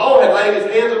 And when Paul had laid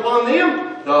his hands upon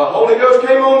them, the Holy Ghost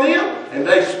came on them, and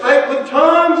they spake with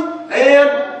tongues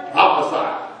and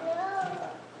prophesied.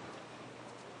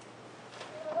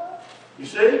 You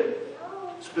see?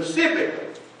 Specifically,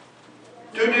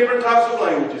 two different types of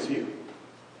languages here.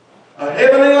 A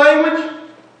heavenly language,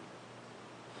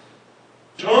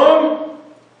 tongue,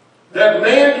 that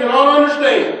man cannot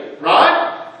understand. Right?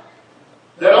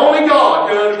 That only God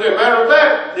can understand. Matter of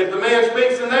fact, if the man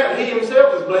speaks in that, he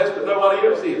himself is blessed, but nobody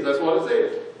else is. That's what it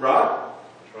says. Right?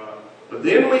 That's right. But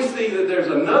then we see that there's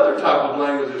another type of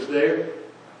language that's there,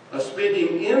 a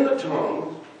speaking in the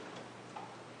tongues,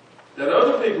 that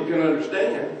other people can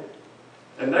understand,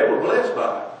 and they were blessed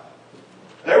by it.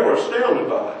 They were astounded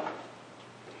by it.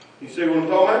 You see what I'm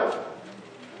talking about?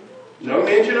 No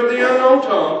mention of the unknown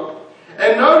tongue.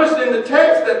 And notice in the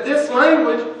text that this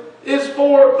language is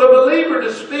for the believer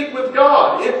to speak with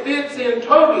God. It fits in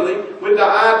totally with the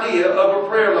idea of a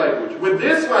prayer language. With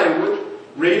this language,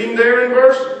 reading there in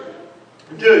verse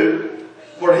 2,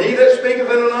 For he that speaketh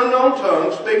in an unknown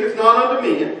tongue speaketh not unto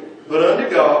men, but unto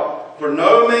God. For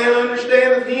no man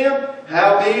understandeth him,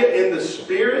 howbeit in the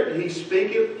Spirit he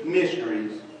speaketh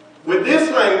mysteries. With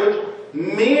this language,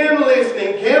 men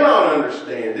listening cannot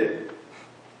understand it.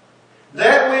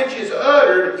 That which is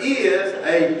uttered is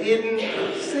a hidden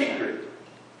secret,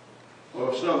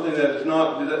 or something that is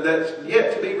not, that's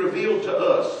yet to be revealed to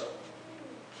us.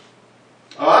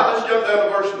 All right, let's jump down to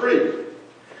verse 3.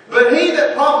 But he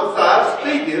that prophesieth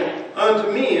speaketh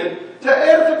unto men to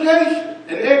edification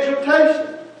and exhortation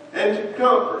and to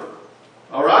comfort.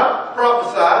 All right,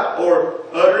 prophesy, or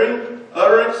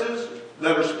utterances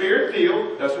that are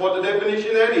spirit-filled. That's what the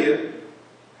definition of that is.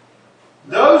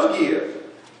 Those gifts,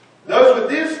 those with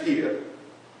this gift,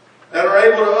 that are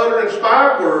able to utter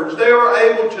inspired words, they are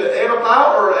able to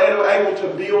edify or able to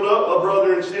build up a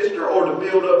brother and sister or to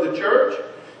build up the church.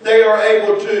 They are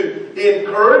able to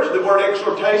encourage. The word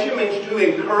exhortation means to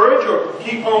encourage or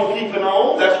keep on keeping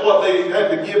on. That's what they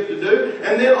have the gift to do.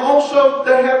 And then also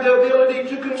they have the ability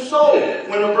to console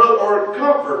when a brother, or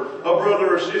comfort a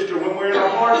brother or sister when we're in a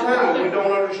hard time and we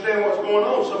don't understand what's going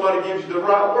on. Somebody gives you the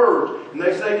right words and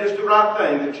they say just the right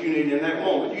thing that you need in that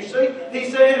moment. You see,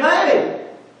 he's saying, hey,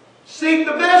 seek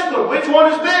the best one. Which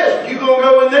one is best? You're going to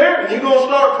go in there and you're going to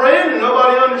start praying and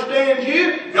nobody understands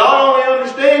you. God only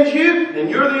understands you and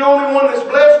you're the only one that's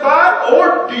blessed by it.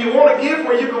 Or do you want a gift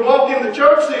where you can walk in the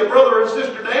church, see a brother or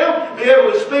sister down, be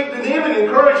able to speak to them and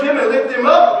encourage them and lift them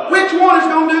up? Which one is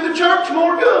going to do the church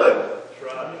more good? That's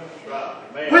right.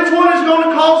 That's right. Which one is going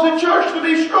to cause the church to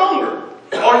be stronger?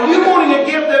 Are you wanting a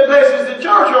gift that blesses the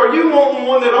church, or are you wanting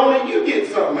one that only you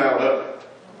get something out of it?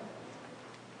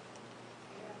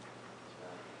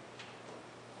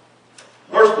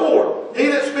 Verse 4, he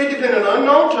that speaketh in an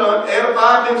unknown tongue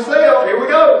edifieth himself. Here we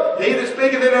go. He that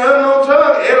speaketh in an unknown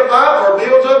tongue edifieth or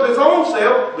builds up his own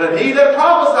self, but he that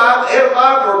prophesieth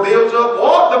edifieth or builds up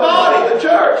what? The body, the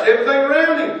church, everything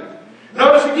around him.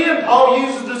 Notice again, Paul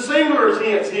uses the singular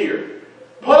tense here.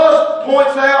 Plus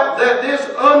points out that this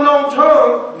unknown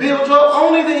tongue builds up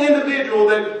only the individual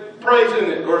that prays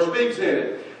in it or speaks in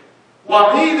it.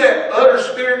 While he that utters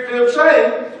spirit-filled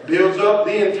saying builds up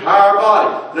the entire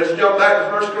body. Let's jump back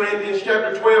to 1 Corinthians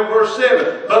chapter 12, verse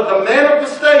 7. But the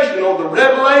manifestation or the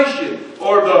revelation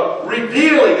or the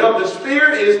revealing of the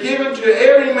Spirit is given to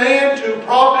every man to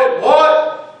profit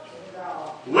what?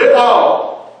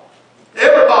 Withal.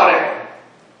 Everybody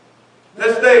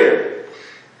that's there.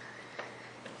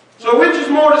 So which is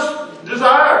more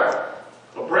desired?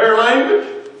 A prayer language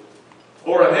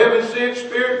or a heaven-sent,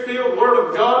 Spirit-filled Word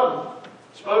of God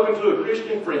spoken to a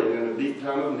Christian friend in a deep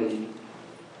time of need?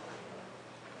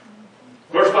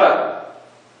 Verse 5.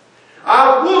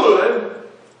 I would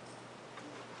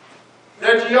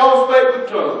that ye all spake with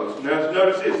tongues. Now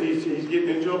notice this, he's getting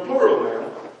into a plural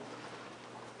now.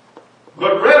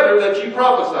 But rather that ye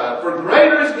prophesy. For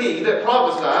greater is he that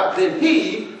prophesieth than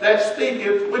he that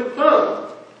speaketh with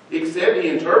tongues. except he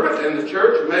interpret, and the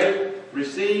church may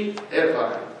receive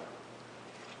edifying.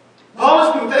 Paul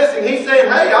is confessing. He's saying,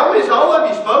 hey, I wish all of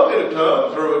you spoke in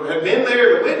tongues or have been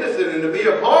there to witness it and to be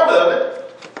a part of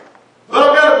it. But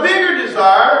I've got a bigger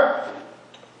desire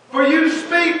for you to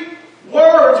speak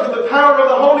words with the power of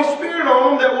the Holy Spirit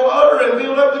on them that will utter and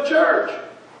build up the church.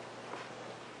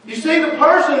 You see, the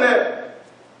person that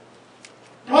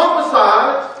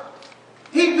prophesies,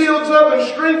 he builds up and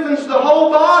strengthens the whole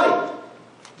body.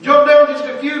 Jump down just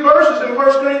a few verses in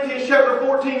 1 Corinthians chapter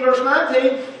 14, verse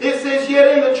 19. It says,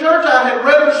 yet in the church I had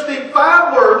rather speak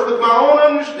 5 words with my own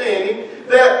understanding,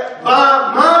 that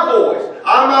by my voice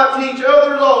I might teach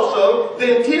others also,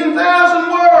 than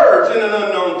 10,000 words in an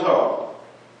unknown tongue.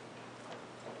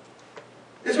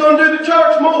 It's going to do the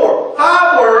church more.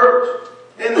 5 words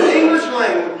in the English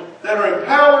language that are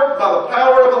empowered by the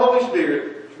power of the Holy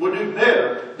Spirit will do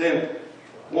better than,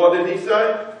 what did he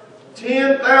say?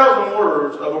 10,000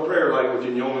 words of a prayer language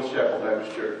in Yeoman's Chapel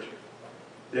Baptist Church.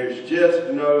 There's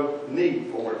just no need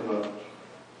for it much.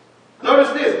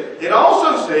 Notice this. It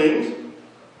also seems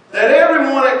that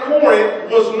everyone at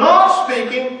Corinth was not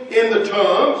speaking in the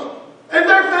tongues, and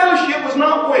their fellowship was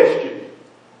not questioned.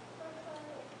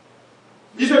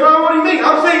 You say, Bryan, what do you mean?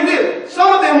 I'm saying this.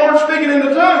 Some of them weren't speaking in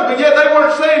the tongues, but yet they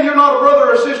weren't saying you're not a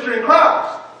brother or sister in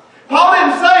Christ. Paul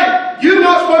didn't say, you've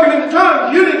not spoken in the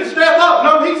tongues, you need to step up.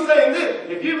 No, he's saying this.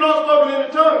 If you've not spoken in the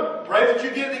tongue, pray that you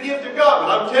get the gift of God.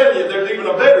 But I'm telling you, there's even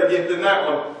a better gift than that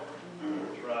one.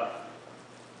 That's right.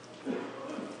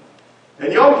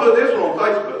 And y'all put this one on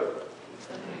Facebook.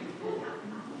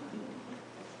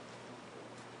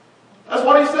 That's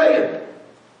what he's saying.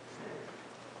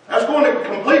 That's going to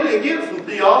completely against some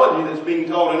theology that's being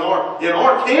taught in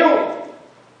our county.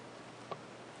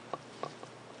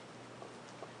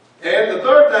 And the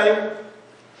third thing,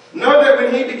 note that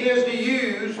when he begins to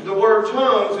use the word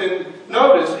tongues, and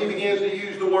notice he begins to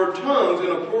use the word tongues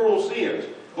in a plural sense,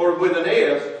 or with an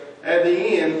S at the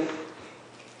end,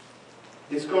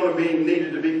 it's going to be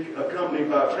needed to be accompanied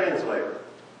by a translator.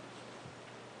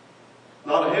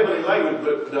 Not a heavenly language,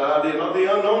 but the idea, not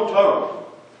the unknown tongue,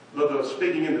 but the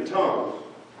speaking in the tongues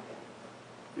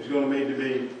is going to need to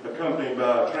be accompanied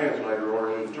by a translator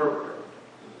or an interpreter.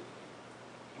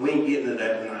 We ain't getting to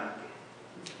that tonight.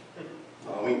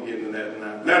 No, we ain't getting to that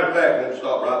tonight. Matter of fact, we'll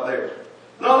stop right there.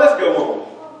 No, let's go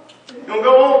on. You want to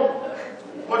go on?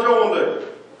 What y'all want to do?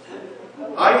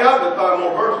 I ain't got but 5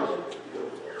 more verses.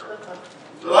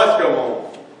 So let's go on.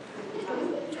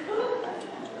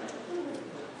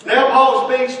 Now Paul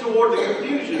speaks toward the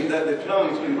confusion that the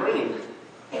tongues can bring.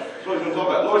 That's what he's going to talk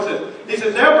about. The Lord says, he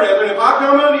says, now brethren, if I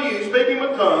come unto you speaking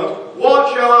with tongues,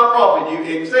 what shall I profit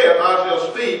you, except I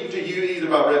shall speak to you either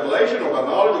by revelation, or by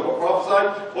knowledge, or by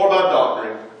prophesying, or by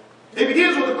doctrine? He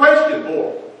begins with a question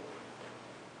for him.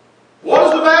 What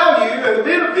is the value and the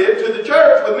benefit to the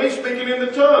church with me speaking in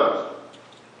the tongues?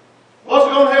 What's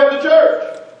it going to help the church?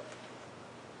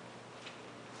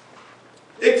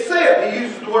 Except, he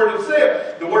uses the word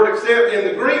except. The word except in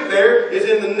the Greek there is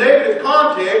in the negative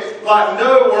context, like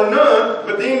no or none,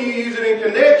 but then you use it in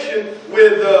connection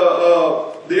with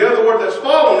the other word that's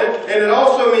following it, and it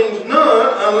also means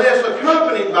none unless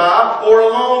accompanied by or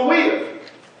along with.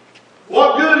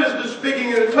 What good is the speaking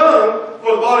in a tongue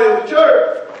for the body of the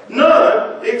church?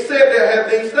 None, except to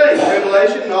have these things: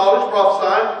 revelation, knowledge,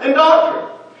 prophesying, and doctrine.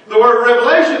 The word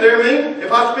revelation there means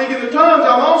if I speak in the tongues,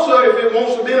 I'm also, if it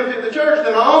wants to benefit the church,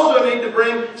 then I also need to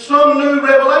bring some new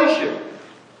revelation.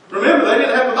 Remember, they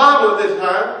didn't have the Bible at this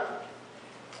time.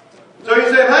 So he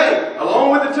said, hey,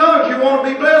 along with the tongues, you want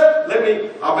to be blessed?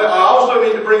 I also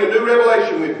need to bring a new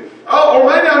revelation with me. Oh, or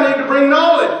maybe I need to bring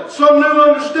knowledge, some new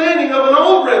understanding of an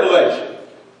old revelation.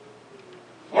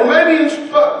 Or maybe in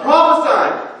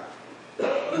prophesying,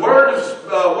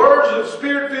 words of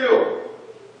spirit-filled.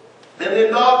 And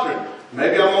then doctrine.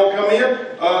 Maybe I'm going to come in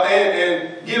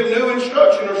and give new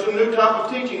instruction or some new type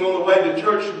of teaching on the way the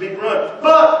church should be run.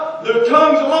 But the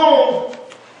tongues alone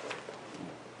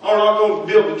are not going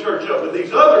to build the church up. But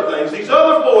these other things, these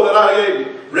other 4 that I gave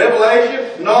you,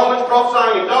 revelation, knowledge,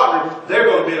 prophesying, and doctrine, they're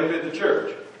going to benefit the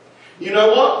church. You know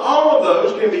what? All of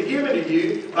those can be given to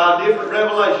you by different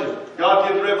revelation. God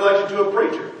gives revelation to a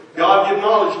preacher. God gives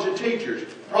knowledge to teachers.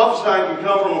 Prophesying can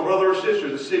come from a brother or sister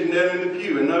that's sitting down in the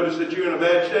pew and notice that you're in a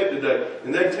bad shape today.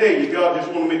 And they tell you, God just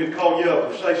wanted me to call you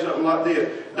up or say something like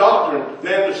this. Doctrine,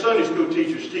 man, the Sunday school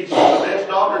teachers teach you the best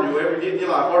doctrine you'll ever get in your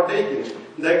life. Our deacons,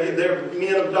 they're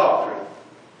men of doctrine.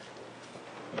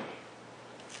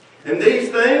 And these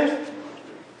things,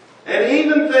 and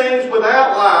even things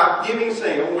without life-giving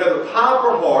sound, whether pipe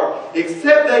or harp,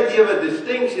 except they give a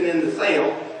distinction in the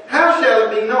sound, how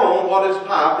shall it be known what is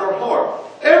pipe or harp?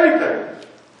 Everything.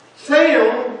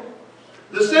 sound,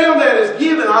 the sound that is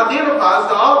given identifies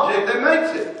the object that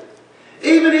makes it,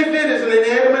 even if it is an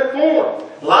inanimate form.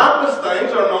 Lifeless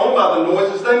things are known by the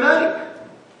noises they make.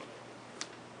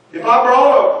 If I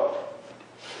brought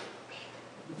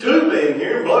a tuba in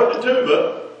here and blowed the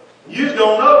tuba, you's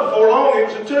going to know before long it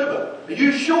was a tuba.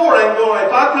 You sure ain't going to,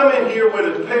 if I come in here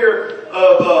with a pair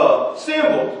of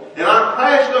cymbals, and I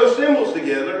crash those cymbals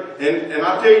together, and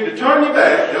I tell you to turn your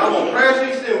back, and I'm going to crash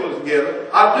these cymbals together,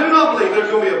 I do not believe there's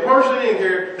going to be a person in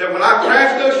here that when I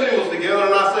crash those cymbals together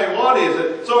and I say, what is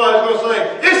it? Somebody's going to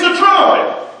say, it's a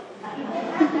trumpet!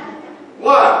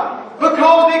 Why?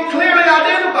 Because it clearly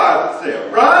identifies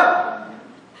itself, right?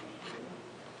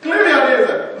 Clearly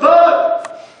identifies.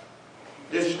 But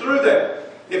it's through that.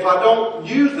 If I don't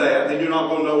use that, then you're not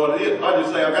going to know what it is. I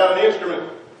just say, I've got an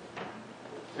instrument,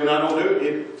 and I don't do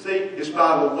it. See, it's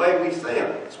by the way we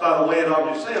sound. It's by the way an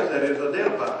object sounds that it is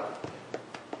identified.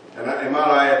 And might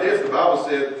I add this, the Bible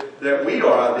says that we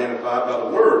are identified by the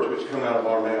words which come out of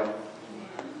our mouth.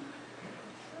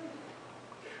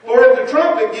 For if the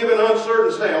trumpet give an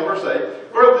uncertain sound, verse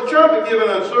 8, for if the trumpet give an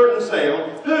uncertain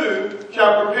sound, who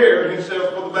shall prepare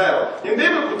himself for the battle? In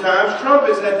biblical times,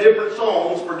 trumpets had different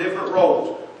songs for different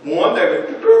roles. One, they would,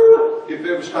 if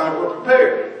it was time for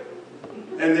prepare.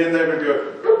 And then they would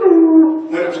go,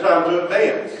 when it was time to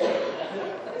advance.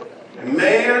 And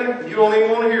man, you don't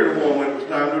even want to hear the one when it was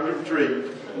time to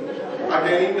retreat. I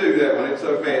can't even do that when it's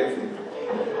so fancy.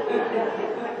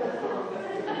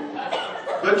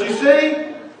 But you see,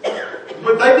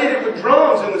 but they did it with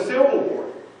drums in the Civil War.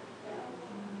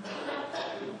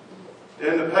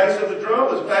 And the pace of the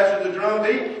drum, as fast as the drum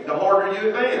beat, the harder you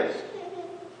advanced.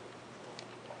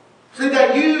 See,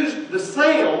 they used the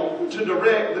sound to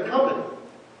direct the company.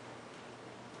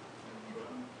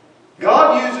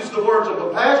 God uses the words of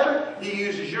a pastor. He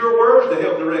uses your words to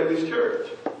help direct this church.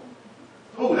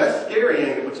 Oh, that's scary,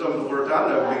 ain't it, with some of the words I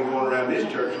know have been going around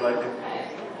this church lately.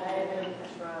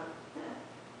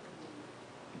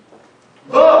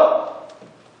 But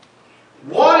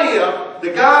what if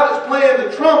the guy that's playing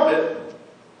the trumpet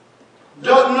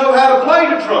doesn't know how to play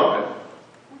the trumpet?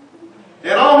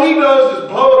 And all he does is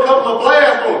blow a couple of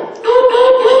blasts on it.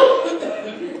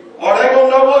 Are they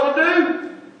going to know what to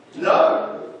do?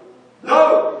 No.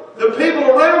 No. The people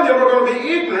around them are going to be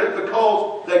ignorant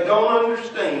because they don't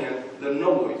understand the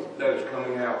noise that is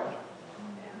coming out.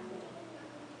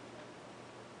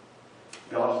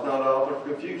 God is not an author of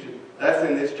confusion. That's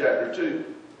in this chapter 2.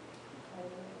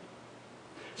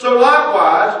 So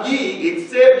likewise, ye,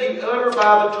 except ye utter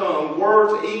by the tongue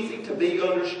words easy to be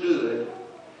understood,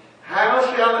 how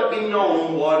shall it be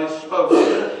known what is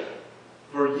spoken?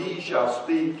 For ye shall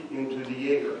speak into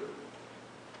the air.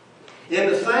 In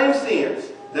the same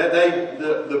sense that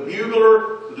the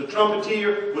bugler, the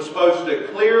trumpeter, was supposed to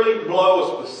clearly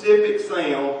blow a specific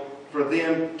sound for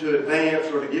them to advance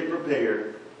or to get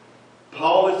prepared,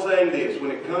 Paul is saying this,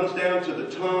 when it comes down to the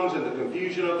tongues and the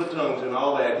confusion of the tongues and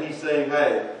all that, he's saying,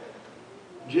 hey,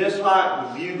 just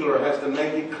like the bugler has to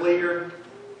make it clear,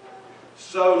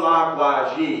 so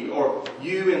likewise ye, or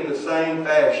you in the same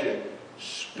fashion,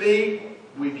 speak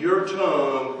with your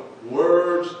tongue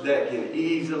words that can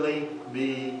easily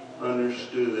be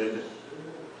understood.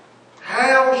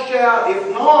 How shall, if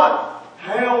not,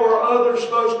 how are others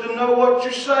supposed to know what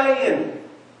you're saying?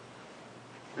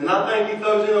 And I think he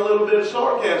throws in a little bit of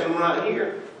sarcasm right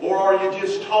here. Or are you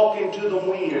just talking to the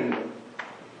wind?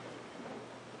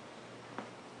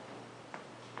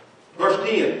 Verse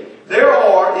 10. There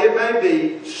are, it may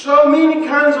be, so many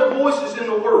kinds of voices in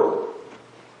the world,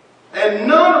 and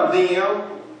none of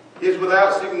them is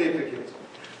without significance.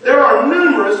 There are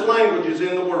numerous languages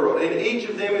in the world, and each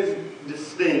of them is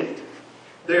distinct.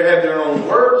 They have their own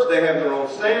words, they have their own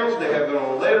sounds, they have their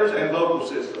own letters and vocal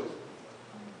systems.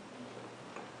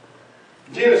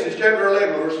 Genesis chapter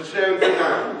 11, verses 7 through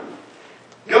 9.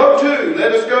 Go to,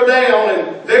 let us go down,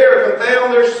 and there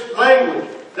confound their language,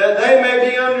 that they may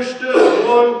be understood,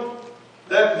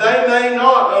 that they may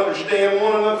not understand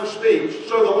one another's speech.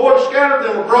 So the Lord scattered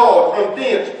them abroad from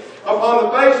thence upon the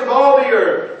face of all the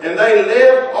earth, and they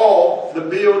left off the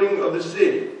building of the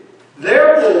city.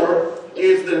 Therefore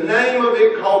is the name of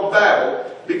it called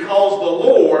Babel, because the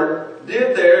Lord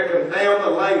did there confound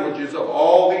the languages of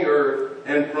all the earth,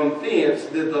 and from thence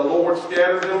did the Lord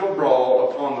scatter them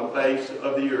abroad upon the face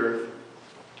of the earth.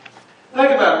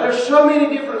 Think about it. There's so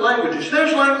many different languages.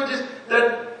 There's languages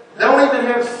that don't even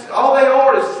have, all they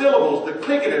are is syllables, the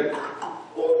clicking and,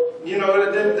 you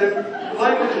know, the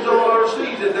languages all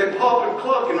overseas, that they pop and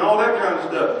cluck and all that kind of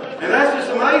stuff. And that's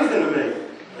just amazing to me.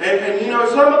 And you know,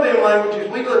 some of them languages,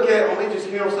 we look at and we just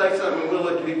hear them say something and we'll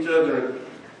look at each other and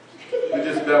we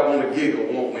just about want to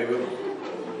giggle, won't we? We'll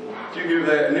you hear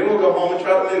that, and then we'll go home and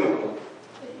try to mimic them.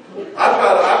 I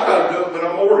try to do it when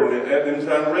I'm ordering it at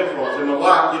inside the restaurants, and my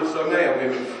wife gets so mad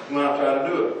with me when I try to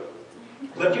do it.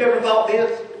 But you ever thought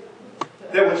this?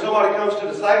 That when somebody comes to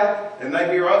the South and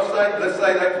they hear us say, let's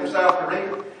say they're from South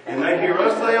Korea, and they hear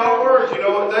us say our words, you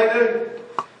know what they do?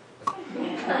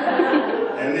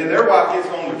 And then their wife gets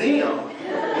on with them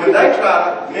when they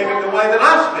try to mimic the way that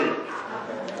I speak.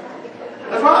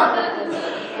 That's right.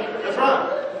 That's right.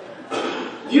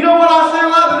 You know what I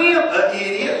sound like to them? An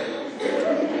idiot.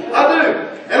 I do.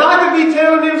 And I could be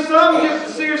telling them something just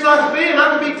as serious as I could be, and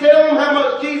I could be telling them how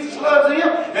much Jesus loves them,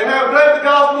 and how great the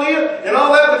gospel is, and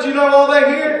all that, but you know all they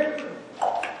hear?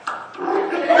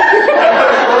 That's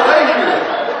what they hear.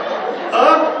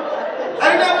 Huh?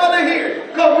 Ain't that what they hear?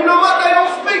 Because you know what? They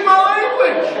don't speak my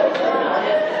language.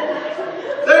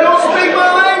 They don't speak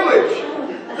my language.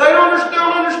 They don't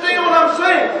understand what I'm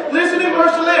saying. Listen in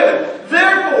verse 11.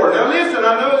 Therefore, now listen,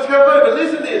 I know it's kind of but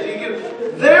listen to this. You can,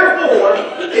 therefore,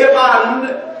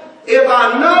 if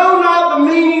I know not the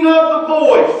meaning of the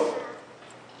voice,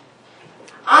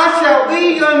 I shall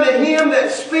be unto him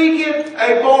that speaketh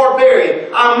a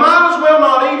barbarian. I might as well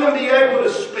not even be able to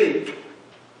speak.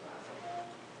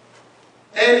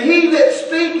 And he that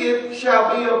speaketh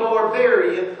shall be a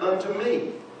barbarian unto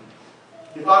me,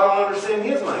 if I don't understand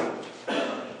his language.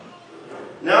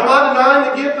 Now, am I denying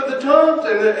the gift of the tongues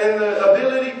and the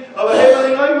ability of a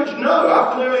heavenly language? No,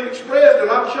 I've clearly expressed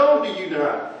and I've shown to you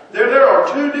tonight. There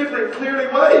are two different clearly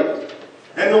ways.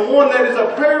 And the one that is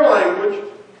a prayer language,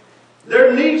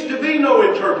 there needs to be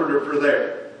no interpreter for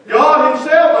that. God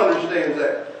Himself understands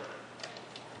that.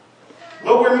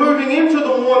 But we're moving into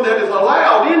the one that is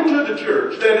allowed into the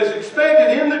church, that is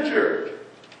expected in the church.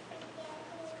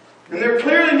 And there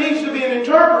clearly needs to be an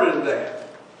interpreter to that.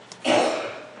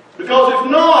 Because if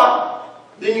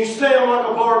not, then you sound like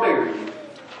a barbarian.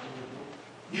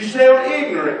 You sound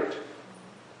ignorant.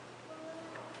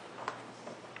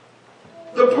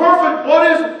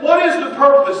 What is the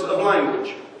purpose of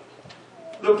language?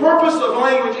 The purpose of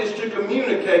language is to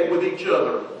communicate with each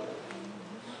other,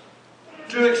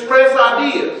 to express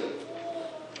ideas,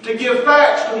 to give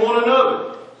facts to one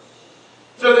another,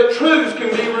 so that truths can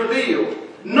be revealed,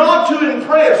 not to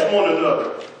impress one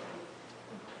another.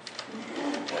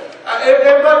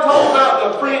 Everybody talks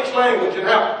about the French language and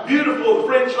how beautiful the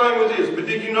French language is, but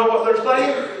did you know what they're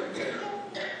saying?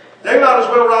 They might as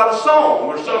well write a song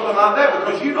or something like that,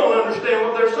 because you don't understand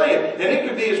what they're saying. And it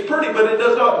could be as pretty, but it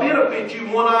does not benefit you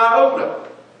one iota.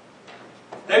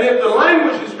 And if the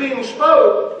language is being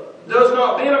spoke does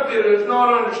not benefit or is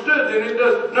not understood, then it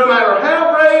does. No matter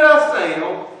how great I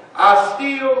sound, I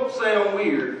still sound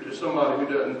weird to somebody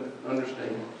who doesn't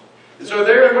understand. And so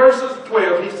there in verses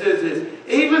 12 he says this,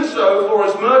 even so, for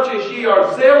as much as ye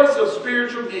are zealous of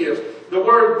spiritual gifts. The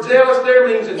word zealous there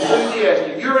means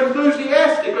enthusiastic. You're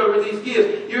enthusiastic over these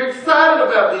gifts. You're excited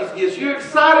about these gifts. You're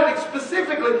excited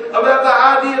specifically about the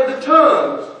idea of the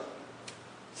tongues.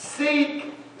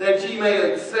 Seek that ye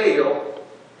may excel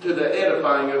to the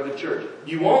edifying of the church.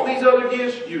 You want these other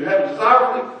gifts. You have a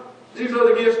desire for these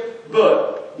other gifts.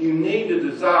 But you need to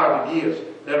desire the gifts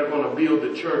that are going to build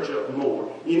the church up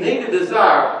more. You need to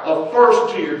desire a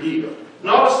first-tier gift.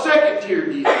 Not a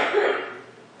second-tier gift,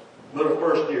 but a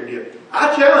first-tier gift.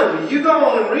 I challenge you, you go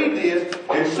on and read this,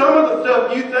 and some of the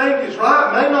stuff you think is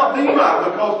right may not be right,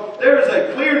 because there is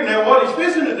a clear, now what he's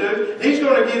fixing to do, he's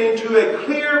going to get into a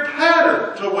clear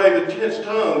pattern to the way the 10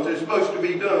 tongues is supposed to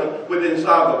be done within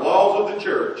inside the walls of the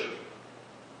church,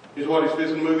 is what he's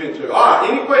fixing to move into.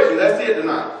 Alright, any questions? That's it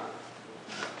tonight.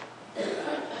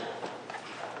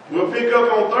 We'll pick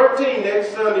up on 13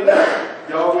 next Sunday night,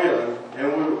 y'all willing.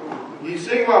 And you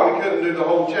see why we couldn't do the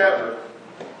whole chapter.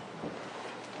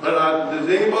 But does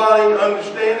anybody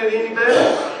understand it any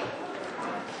better?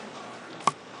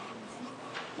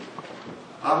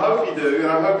 I hope you do, and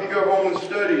I hope you go home and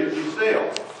study it yourself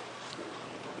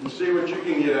and see what you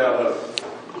can get out of it.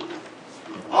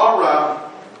 All right.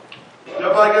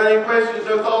 Nobody got any questions,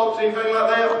 no thoughts, anything like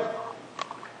that?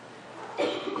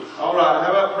 All right.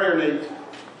 How about prayer needs?